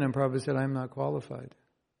go in? And Prabhupada said, I'm not qualified.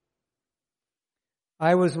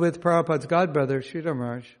 I was with Prabhupada's godbrother, Sridhar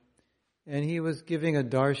Maharaj, and he was giving a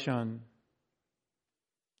darshan.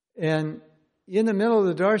 And in the middle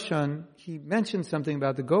of the darshan, he mentioned something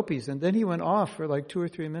about the gopis, and then he went off for like 2 or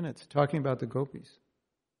 3 minutes talking about the gopis.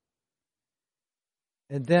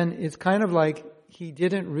 And then it's kind of like he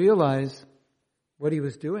didn't realize what he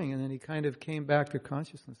was doing, and then he kind of came back to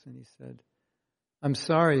consciousness and he said, I'm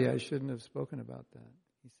sorry, I shouldn't have spoken about that.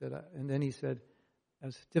 He said, and then he said,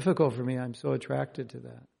 it's difficult for me, I'm so attracted to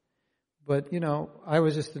that. But, I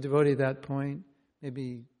was just a devotee at that point,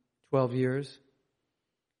 maybe 12 years.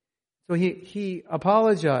 So he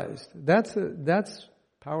apologized. That's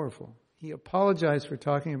powerful. He apologized for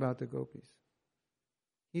talking about the gopis.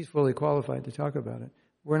 He's fully qualified to talk about it.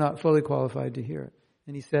 We're not fully qualified to hear it.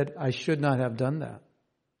 And he said, I should not have done that.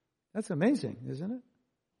 That's amazing, isn't it?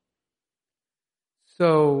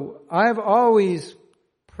 So I've always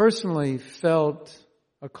personally felt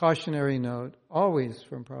a cautionary note, always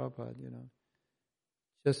from Prabhupada,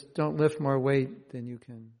 Just don't lift more weight than you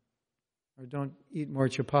can, or don't eat more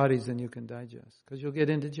chapatis than you can digest, because you'll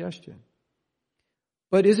get indigestion.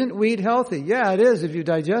 But isn't wheat healthy? Yeah, it is if you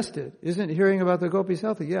digest it. Isn't hearing about the gopis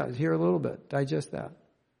healthy? Yeah, hear a little bit, digest that.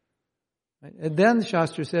 Right? And then the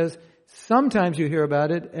Shastra says, sometimes you hear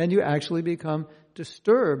about it and you actually become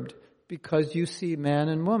disturbed because you see man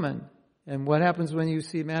and woman. And what happens when you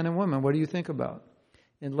see man and woman? What do you think about?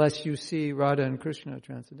 Unless you see Radha and Krishna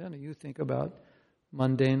transcendental, you think about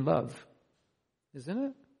mundane love. Isn't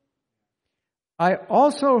it? I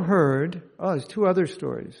also heard, there's 2 other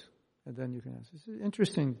stories, and then you can ask. This is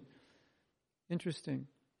interesting.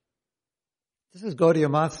 This is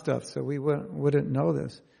Gaudiya Math stuff, so we wouldn't know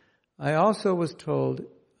this. I also was told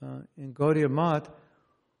in Gaudiya Math,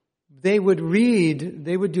 they would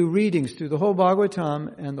do readings through the whole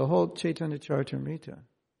Bhagavatam and the whole Chaitanya Charitamrita.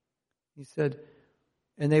 He said,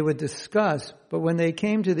 and they would discuss, but when they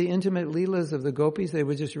came to the intimate leelas of the gopis, they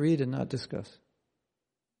would just read and not discuss.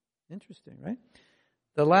 Interesting, right?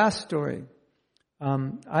 The last story.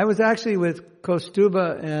 I was actually with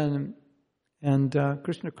Kaustuba and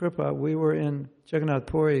Krishna Kripa. We were in Jagannath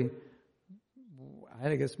Puri.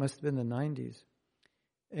 I guess it must have been the 90s.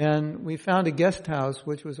 And we found a guest house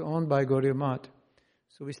which was owned by Gaudiya Math.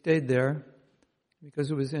 So we stayed there because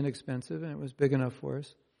it was inexpensive and it was big enough for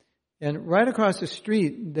us. And right across the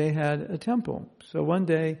street, they had a temple. So one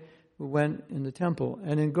day, we went in the temple.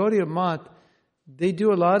 And in Gaudiya Math, they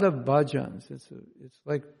do a lot of bhajans. It's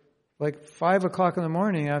like 5 o'clock in the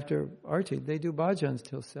morning after Arti. They do bhajans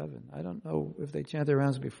till 7. I don't know if they chant their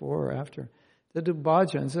rounds before or after. They do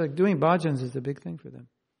bhajans. Like doing bhajans is a big thing for them.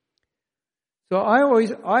 So I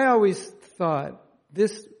always thought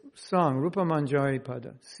this song, Rupa Manjari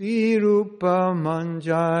Pada, Si Rupa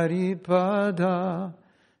Manjari Pada,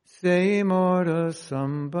 Se Mora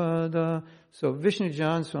Sampada. So Vishnu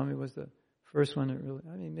Jan Swami was the first one that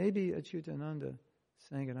really, maybe Achyutananda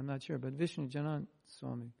sang it, I'm not sure, but Vishnu Jan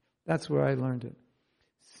Swami, that's where I learned it.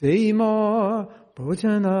 Se Mora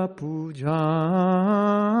Bhojana Pujan.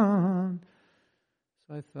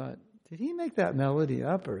 So I thought, did he make that melody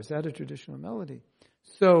up, or is that a traditional melody?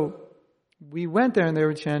 So we went there and they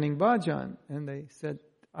were chanting bhajan. And they said,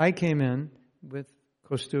 I came in with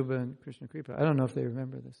Kaustubha and Krishna Kripa. I don't know if they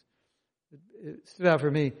remember this. It stood out for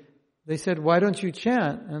me. They said, why don't you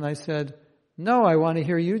chant? And I said, no, I want to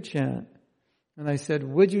hear you chant. And I said,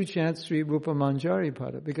 would you chant Sri Rupa Manjari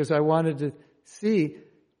Pada? Because I wanted to see,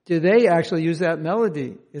 do they actually use that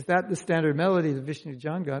melody? Is that the standard melody that Vishnu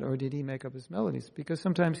Jan got, or did he make up his melodies? Because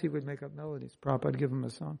sometimes he would make up melodies. Prabhupada would give him a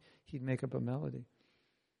song, he'd make up a melody.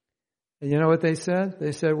 And you know what they said?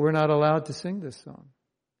 They said, we're not allowed to sing this song.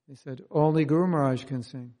 They said, only Guru Maharaj can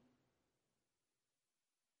sing.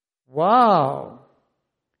 Wow!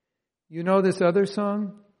 You know this other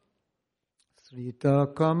song?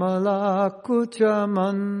 Srita Kamala Kucha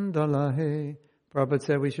Mandala. Prabhupada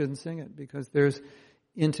said we shouldn't sing it because there's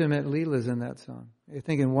intimate leelas in that song. I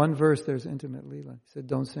think in one verse there's intimate leela. He said,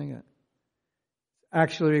 don't sing it.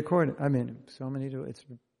 Actually recorded. I mean, so many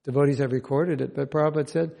devotees have recorded it, but Prabhupada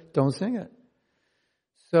said, don't sing it.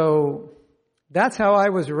 So that's how I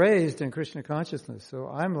was raised in Krishna consciousness. So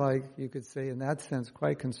I'm like, you could say in that sense,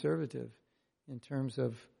 quite conservative in terms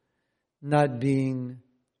of not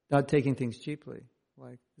taking things cheaply.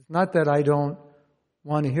 Like, it's not that I don't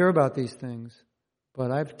want to hear about these things,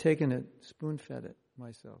 but I've taken it, spoon-fed it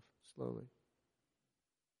myself, slowly.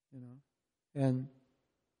 And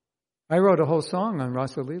I wrote a whole song on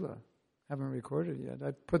Rasa Leela. Haven't recorded it yet.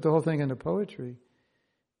 I put the whole thing into poetry.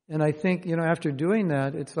 And I think, after doing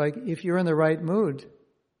that, it's like, if you're in the right mood,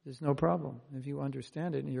 there's no problem. If you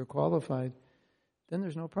understand it and you're qualified, then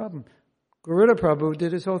there's no problem. Garuda Prabhu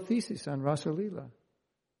did his whole thesis on Rasa Leela.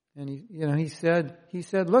 And he said,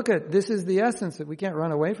 look this is the essence, that we can't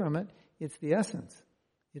run away from it. It's the essence.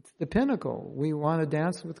 It's the pinnacle. We want to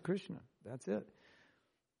dance with Krishna. That's it.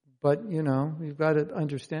 But, we've got to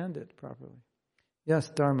understand it properly. Yes,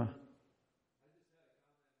 Dharma.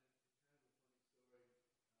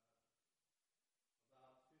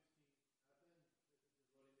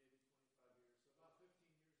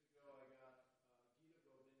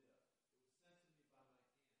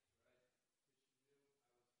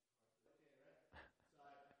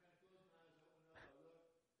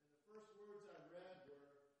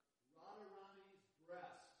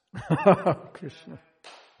 Krishna.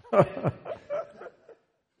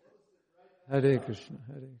 Hare Krishna,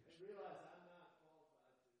 Hare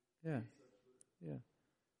Krishna.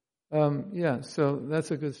 Yeah, so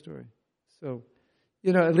that's a good story. So,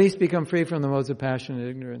 at least become free from the modes of passion and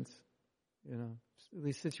ignorance. At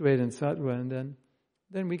least situated in sattva, and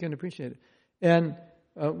then we can appreciate it. And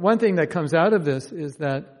one thing that comes out of this is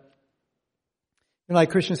that,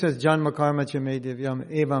 like Krishna says, Janma karma cha me divyam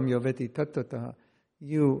evam yoveti tattvataha.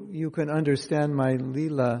 You can understand my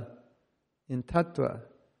lila in tattva,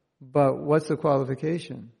 but what's the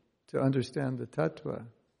qualification to understand the tattva?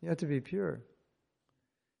 You have to be pure.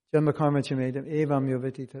 Janma karma cha me divyam evam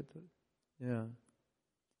yoveti tattva. Yeah.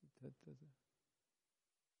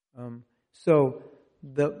 So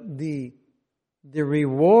the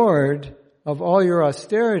reward of all your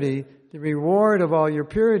austerity, the reward of all your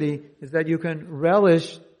purity, is that you can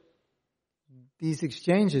relish these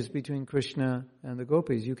exchanges between Krishna and the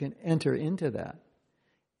gopis. You can enter into that.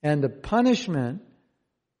 And the punishment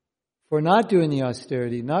for not doing the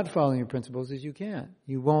austerity, not following your principles, is you can't.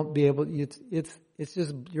 You won't be able, it's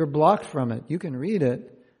just, you're blocked from it. You can read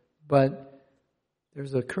it, but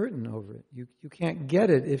there's a curtain over it. You can't get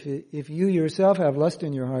it. If you yourself have lust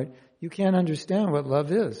in your heart, you can't understand what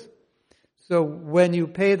love is. So when you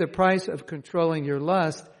pay the price of controlling your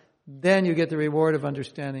lust, then you get the reward of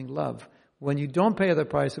understanding love. When you don't pay the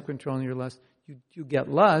price of controlling your lust, you get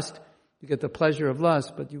lust, you get the pleasure of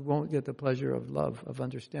lust, but you won't get the pleasure of love, of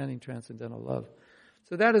understanding transcendental love.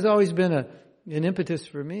 So that has always been an impetus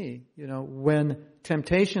for me, when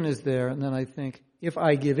temptation is there, and then I think, if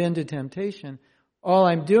I give in to temptation, all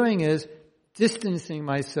I'm doing is distancing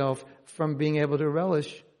myself from being able to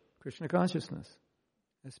relish Krishna consciousness,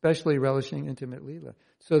 especially relishing intimate Leela.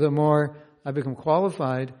 So the more I become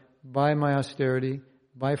qualified by my austerity,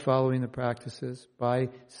 by following the practices, by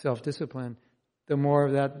self-discipline, the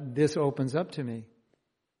more that this opens up to me.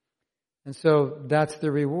 And so that's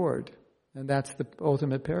the reward. And that's the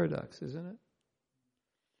ultimate paradox, isn't it?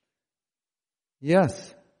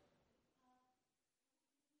 Yes.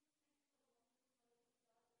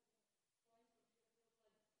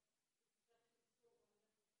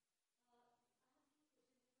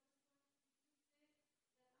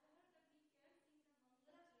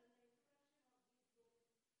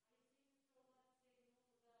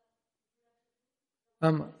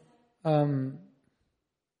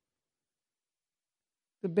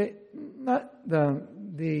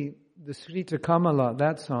 The Srita Kamala,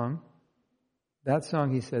 that song, That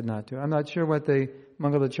song he said not to. I'm not sure what the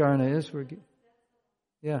Mangalacharana is.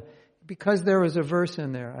 Yeah. Because there was a verse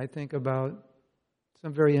in there, I think, about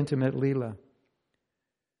some very intimate Leela.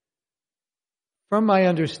 From my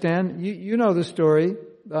understanding, you know the story.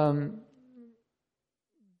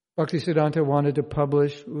 Bhaktisiddhanta wanted to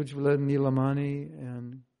publish Ujjvala Nilamani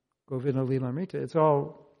and Govinda Lilamrita. It's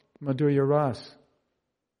all Madhurya Ras.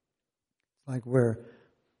 Like where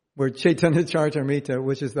Chaitanya Charitamrita,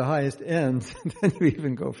 which is the highest, ends, then you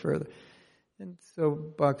even go further. And so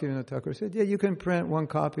Bhaktivinoda Thakur said, yeah, you can print one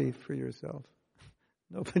copy for yourself.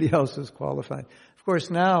 Nobody else is qualified. Of course,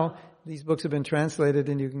 now these books have been translated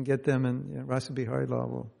and you can get them, and Rasa Bihari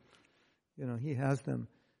Lal will, he has them.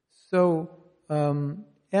 So, and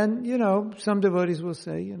some devotees will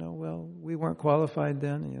say, well, we weren't qualified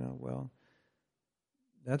then, well,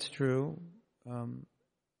 that's true.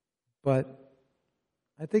 But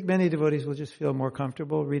I think many devotees will just feel more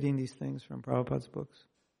comfortable reading these things from Prabhupada's books.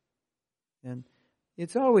 And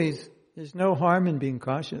it's always, there's no harm in being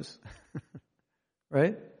cautious.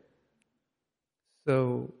 Right?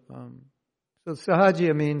 So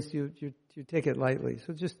sahaja means you take it lightly.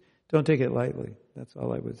 So just don't take it lightly. That's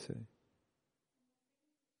all I would say.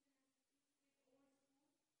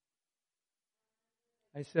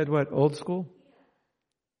 I said what? Old school?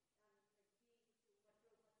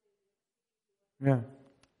 Yeah.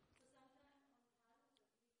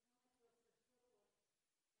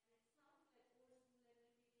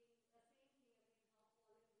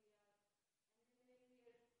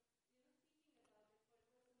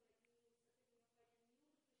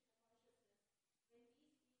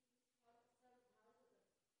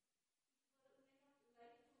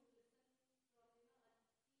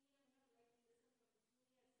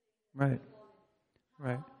 Right.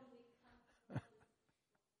 Right.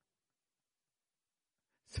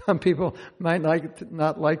 Some people might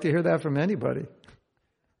not like to hear that from anybody.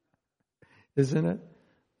 Isn't it?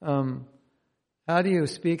 How do you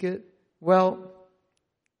speak it? Well,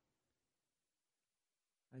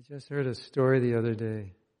 I just heard a story the other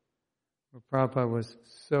day where Prabhupada was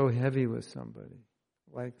so heavy with somebody,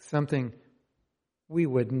 like something we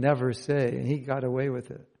would never say, and he got away with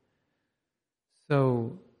it.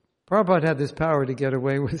 So Prabhupada had this power to get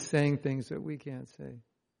away with saying things that we can't say.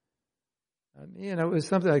 It was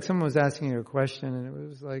something like someone was asking a question, and it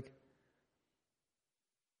was like,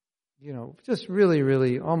 just really,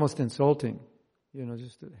 really almost insulting,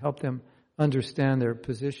 just to help them understand their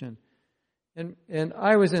position. And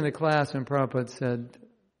I was in a class, and Prabhupada said,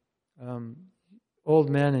 old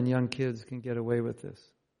men and young kids can get away with this.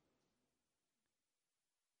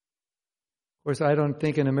 Of course, I don't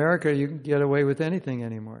think in America you can get away with anything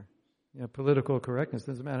anymore. Political correctness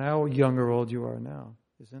doesn't matter how young or old you are now,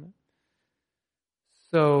 isn't it?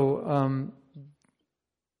 So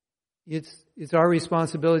it's our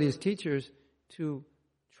responsibility as teachers to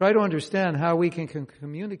try to understand how we can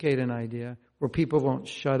communicate an idea where people won't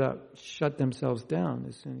shut themselves down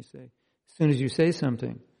as soon as you say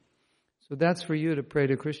something. So that's for you to pray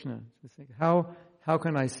to Krishna. To think, how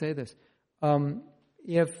can I say this?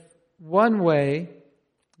 If one way,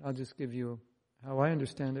 I'll just give you how I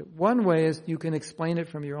understand it. One way is you can explain it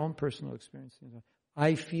from your own personal experience.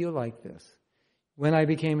 I feel like this. When I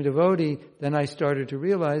became a devotee, then I started to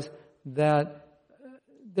realize that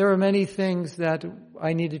there are many things that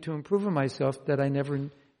I needed to improve in myself that I never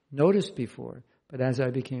noticed before. But as I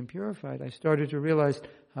became purified, I started to realize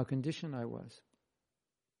how conditioned I was.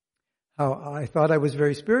 How I thought I was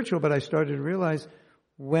very spiritual, but I started to realize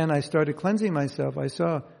when I started cleansing myself, I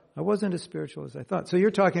saw I wasn't as spiritual as I thought. So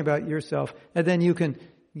you're talking about yourself, and then you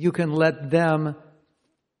can let them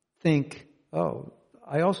think, oh,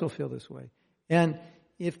 I also feel this way. And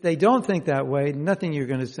if they don't think that way, nothing you're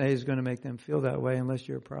going to say is going to make them feel that way unless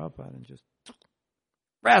you're a Prabhupada and just,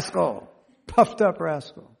 rascal, puffed up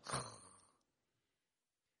rascal.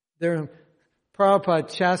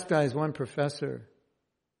 Prabhupada chastised one professor,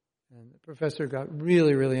 and the professor got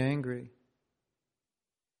really, really angry.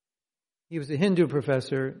 He was a Hindu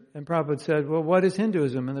professor, and Prabhupada said, well, what is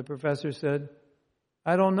Hinduism? And the professor said,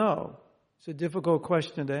 I don't know. It's a difficult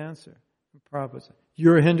question to answer. And Prabhupada said,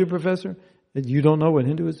 you're a Hindu professor? And you don't know what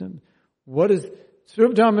Hinduism is? What is,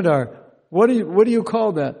 Swarup Damodar, what do you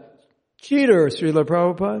call that? Cheater, Srila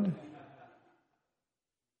Prabhupada.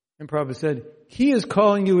 And Prabhupada said, he is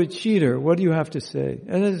calling you a cheater. What do you have to say?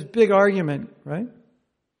 And there's a big argument, right?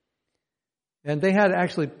 And they had to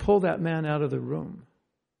actually pull that man out of the room.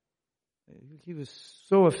 He was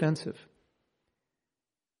so offensive.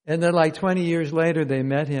 And then like 20 years later, they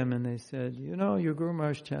met him and they said, your Guru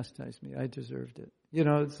Maharaj chastised me. I deserved it.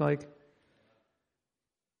 It's like,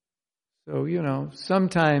 So,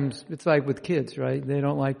 sometimes it's like with kids, right? They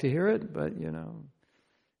don't like to hear it, but,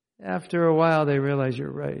 after a while they realize you're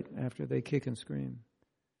right, after they kick and scream.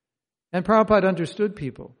 And Prabhupada understood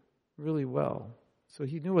people really well, so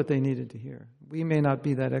he knew what they needed to hear. We may not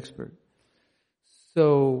be that expert.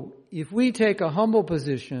 So, if we take a humble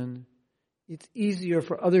position, it's easier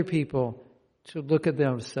for other people to look at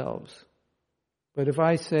themselves. But if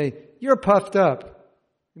I say, you're puffed up,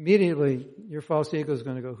 immediately your false ego is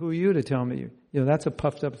going to go, who are you to tell me? That's a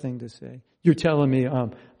puffed up thing to say. You're telling me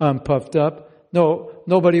I'm puffed up. No,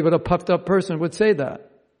 nobody but a puffed up person would say that.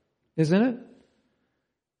 Isn't it?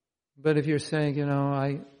 But if you're saying,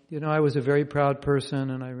 I was a very proud person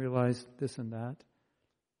and I realized this and that.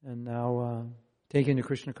 And now, taking to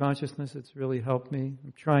Krishna consciousness, it's really helped me.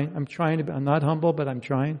 I'm not humble, but I'm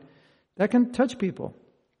trying. That can touch people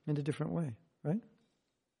in a different way, right?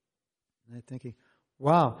 And I'm thinking,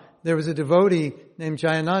 wow, there was a devotee named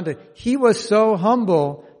Jayananda. He was so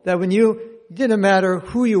humble that didn't matter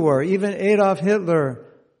who you were, even Adolf Hitler,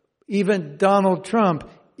 even Donald Trump,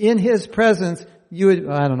 in his presence,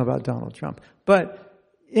 I don't know about Donald Trump, but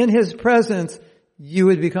in his presence, you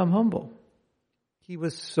would become humble. He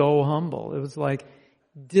was so humble. It was like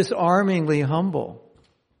disarmingly humble.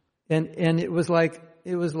 And it was like,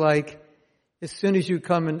 as soon as you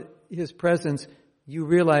come in his presence, you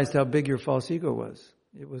realized how big your false ego was.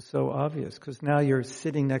 It was so obvious, because now you're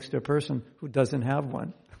sitting next to a person who doesn't have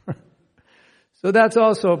one. So that's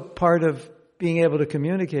also part of being able to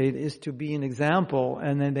communicate, is to be an example,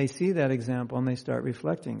 and then they see that example and they start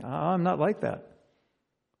reflecting. I'm not like that.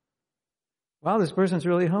 Wow, this person's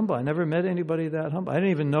really humble. I never met anybody that humble. I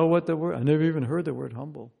didn't even know I never even heard the word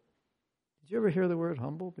humble. Did you ever hear the word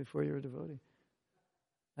humble before you were a devotee?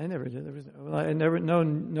 I never did. I never,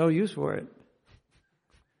 no use for it.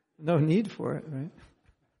 No need for it, right?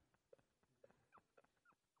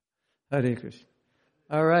 Hare Krishna.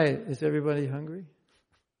 All right. Is everybody hungry?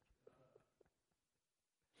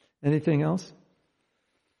 Anything else?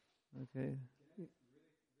 Okay.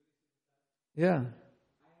 Yeah.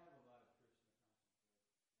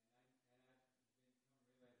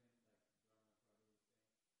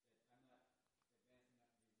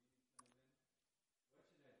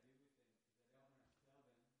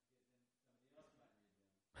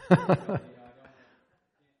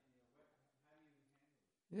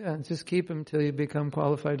 Yeah, just keep them till you become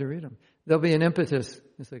qualified to read them. There'll be an impetus.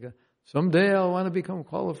 It's like someday I'll want to become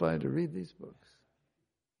qualified to read these books.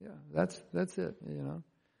 Yeah, that's it.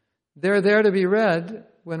 They're there to be read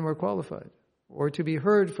when we're qualified, or to be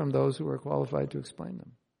heard from those who are qualified to explain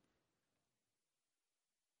them.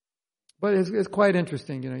 But it's quite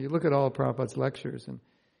interesting. You look at all of Prabhupada's lectures, and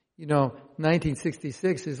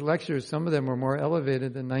 1966, his lectures, some of them were more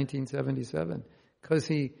elevated than 1977, because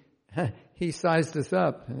he sized us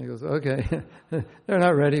up, and he goes, okay, they're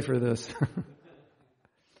not ready for this.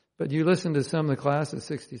 But you listen to some of the classes,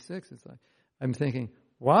 66, it's like, I'm thinking,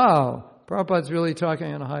 wow, Prabhupada's really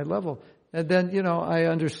talking on a high level. And then, I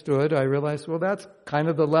understood, I realized, well, that's kind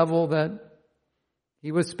of the level that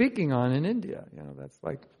he was speaking on in India. That's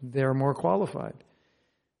like, they're more qualified.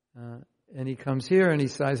 And he comes here and he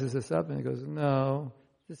sizes us up and he goes, no,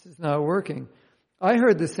 this is not working. I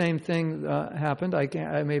heard the same thing happened.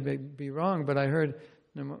 I may be wrong, but I heard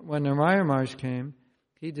when Narayana Maharaj came,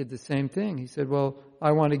 he did the same thing. He said, well,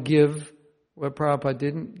 I want to give what Prabhupada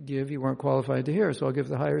didn't give. You weren't qualified to hear, so I'll give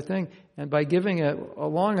the higher thing. And by giving it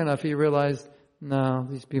long enough, he realized, no,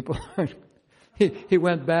 these people aren't. He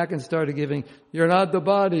went back and started giving, you're not the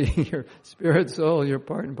body, you're spirit, soul, you're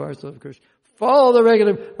part and parcel of Krishna. Follow the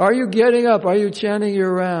regular. Are you getting up? Are you chanting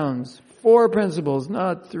your rounds? 4 principles,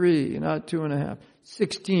 not 3, not 2.5.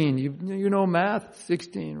 16. You know math?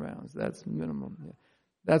 16 rounds. That's minimum. Yeah.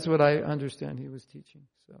 That's what I understand he was teaching.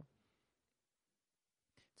 So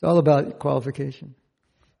it's all about qualification.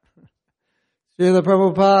 Srila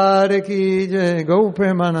Prabhupada ki jai. Go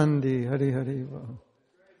Premanandi. Hari Hari.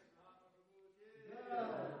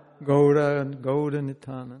 Gauda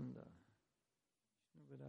Nitananda.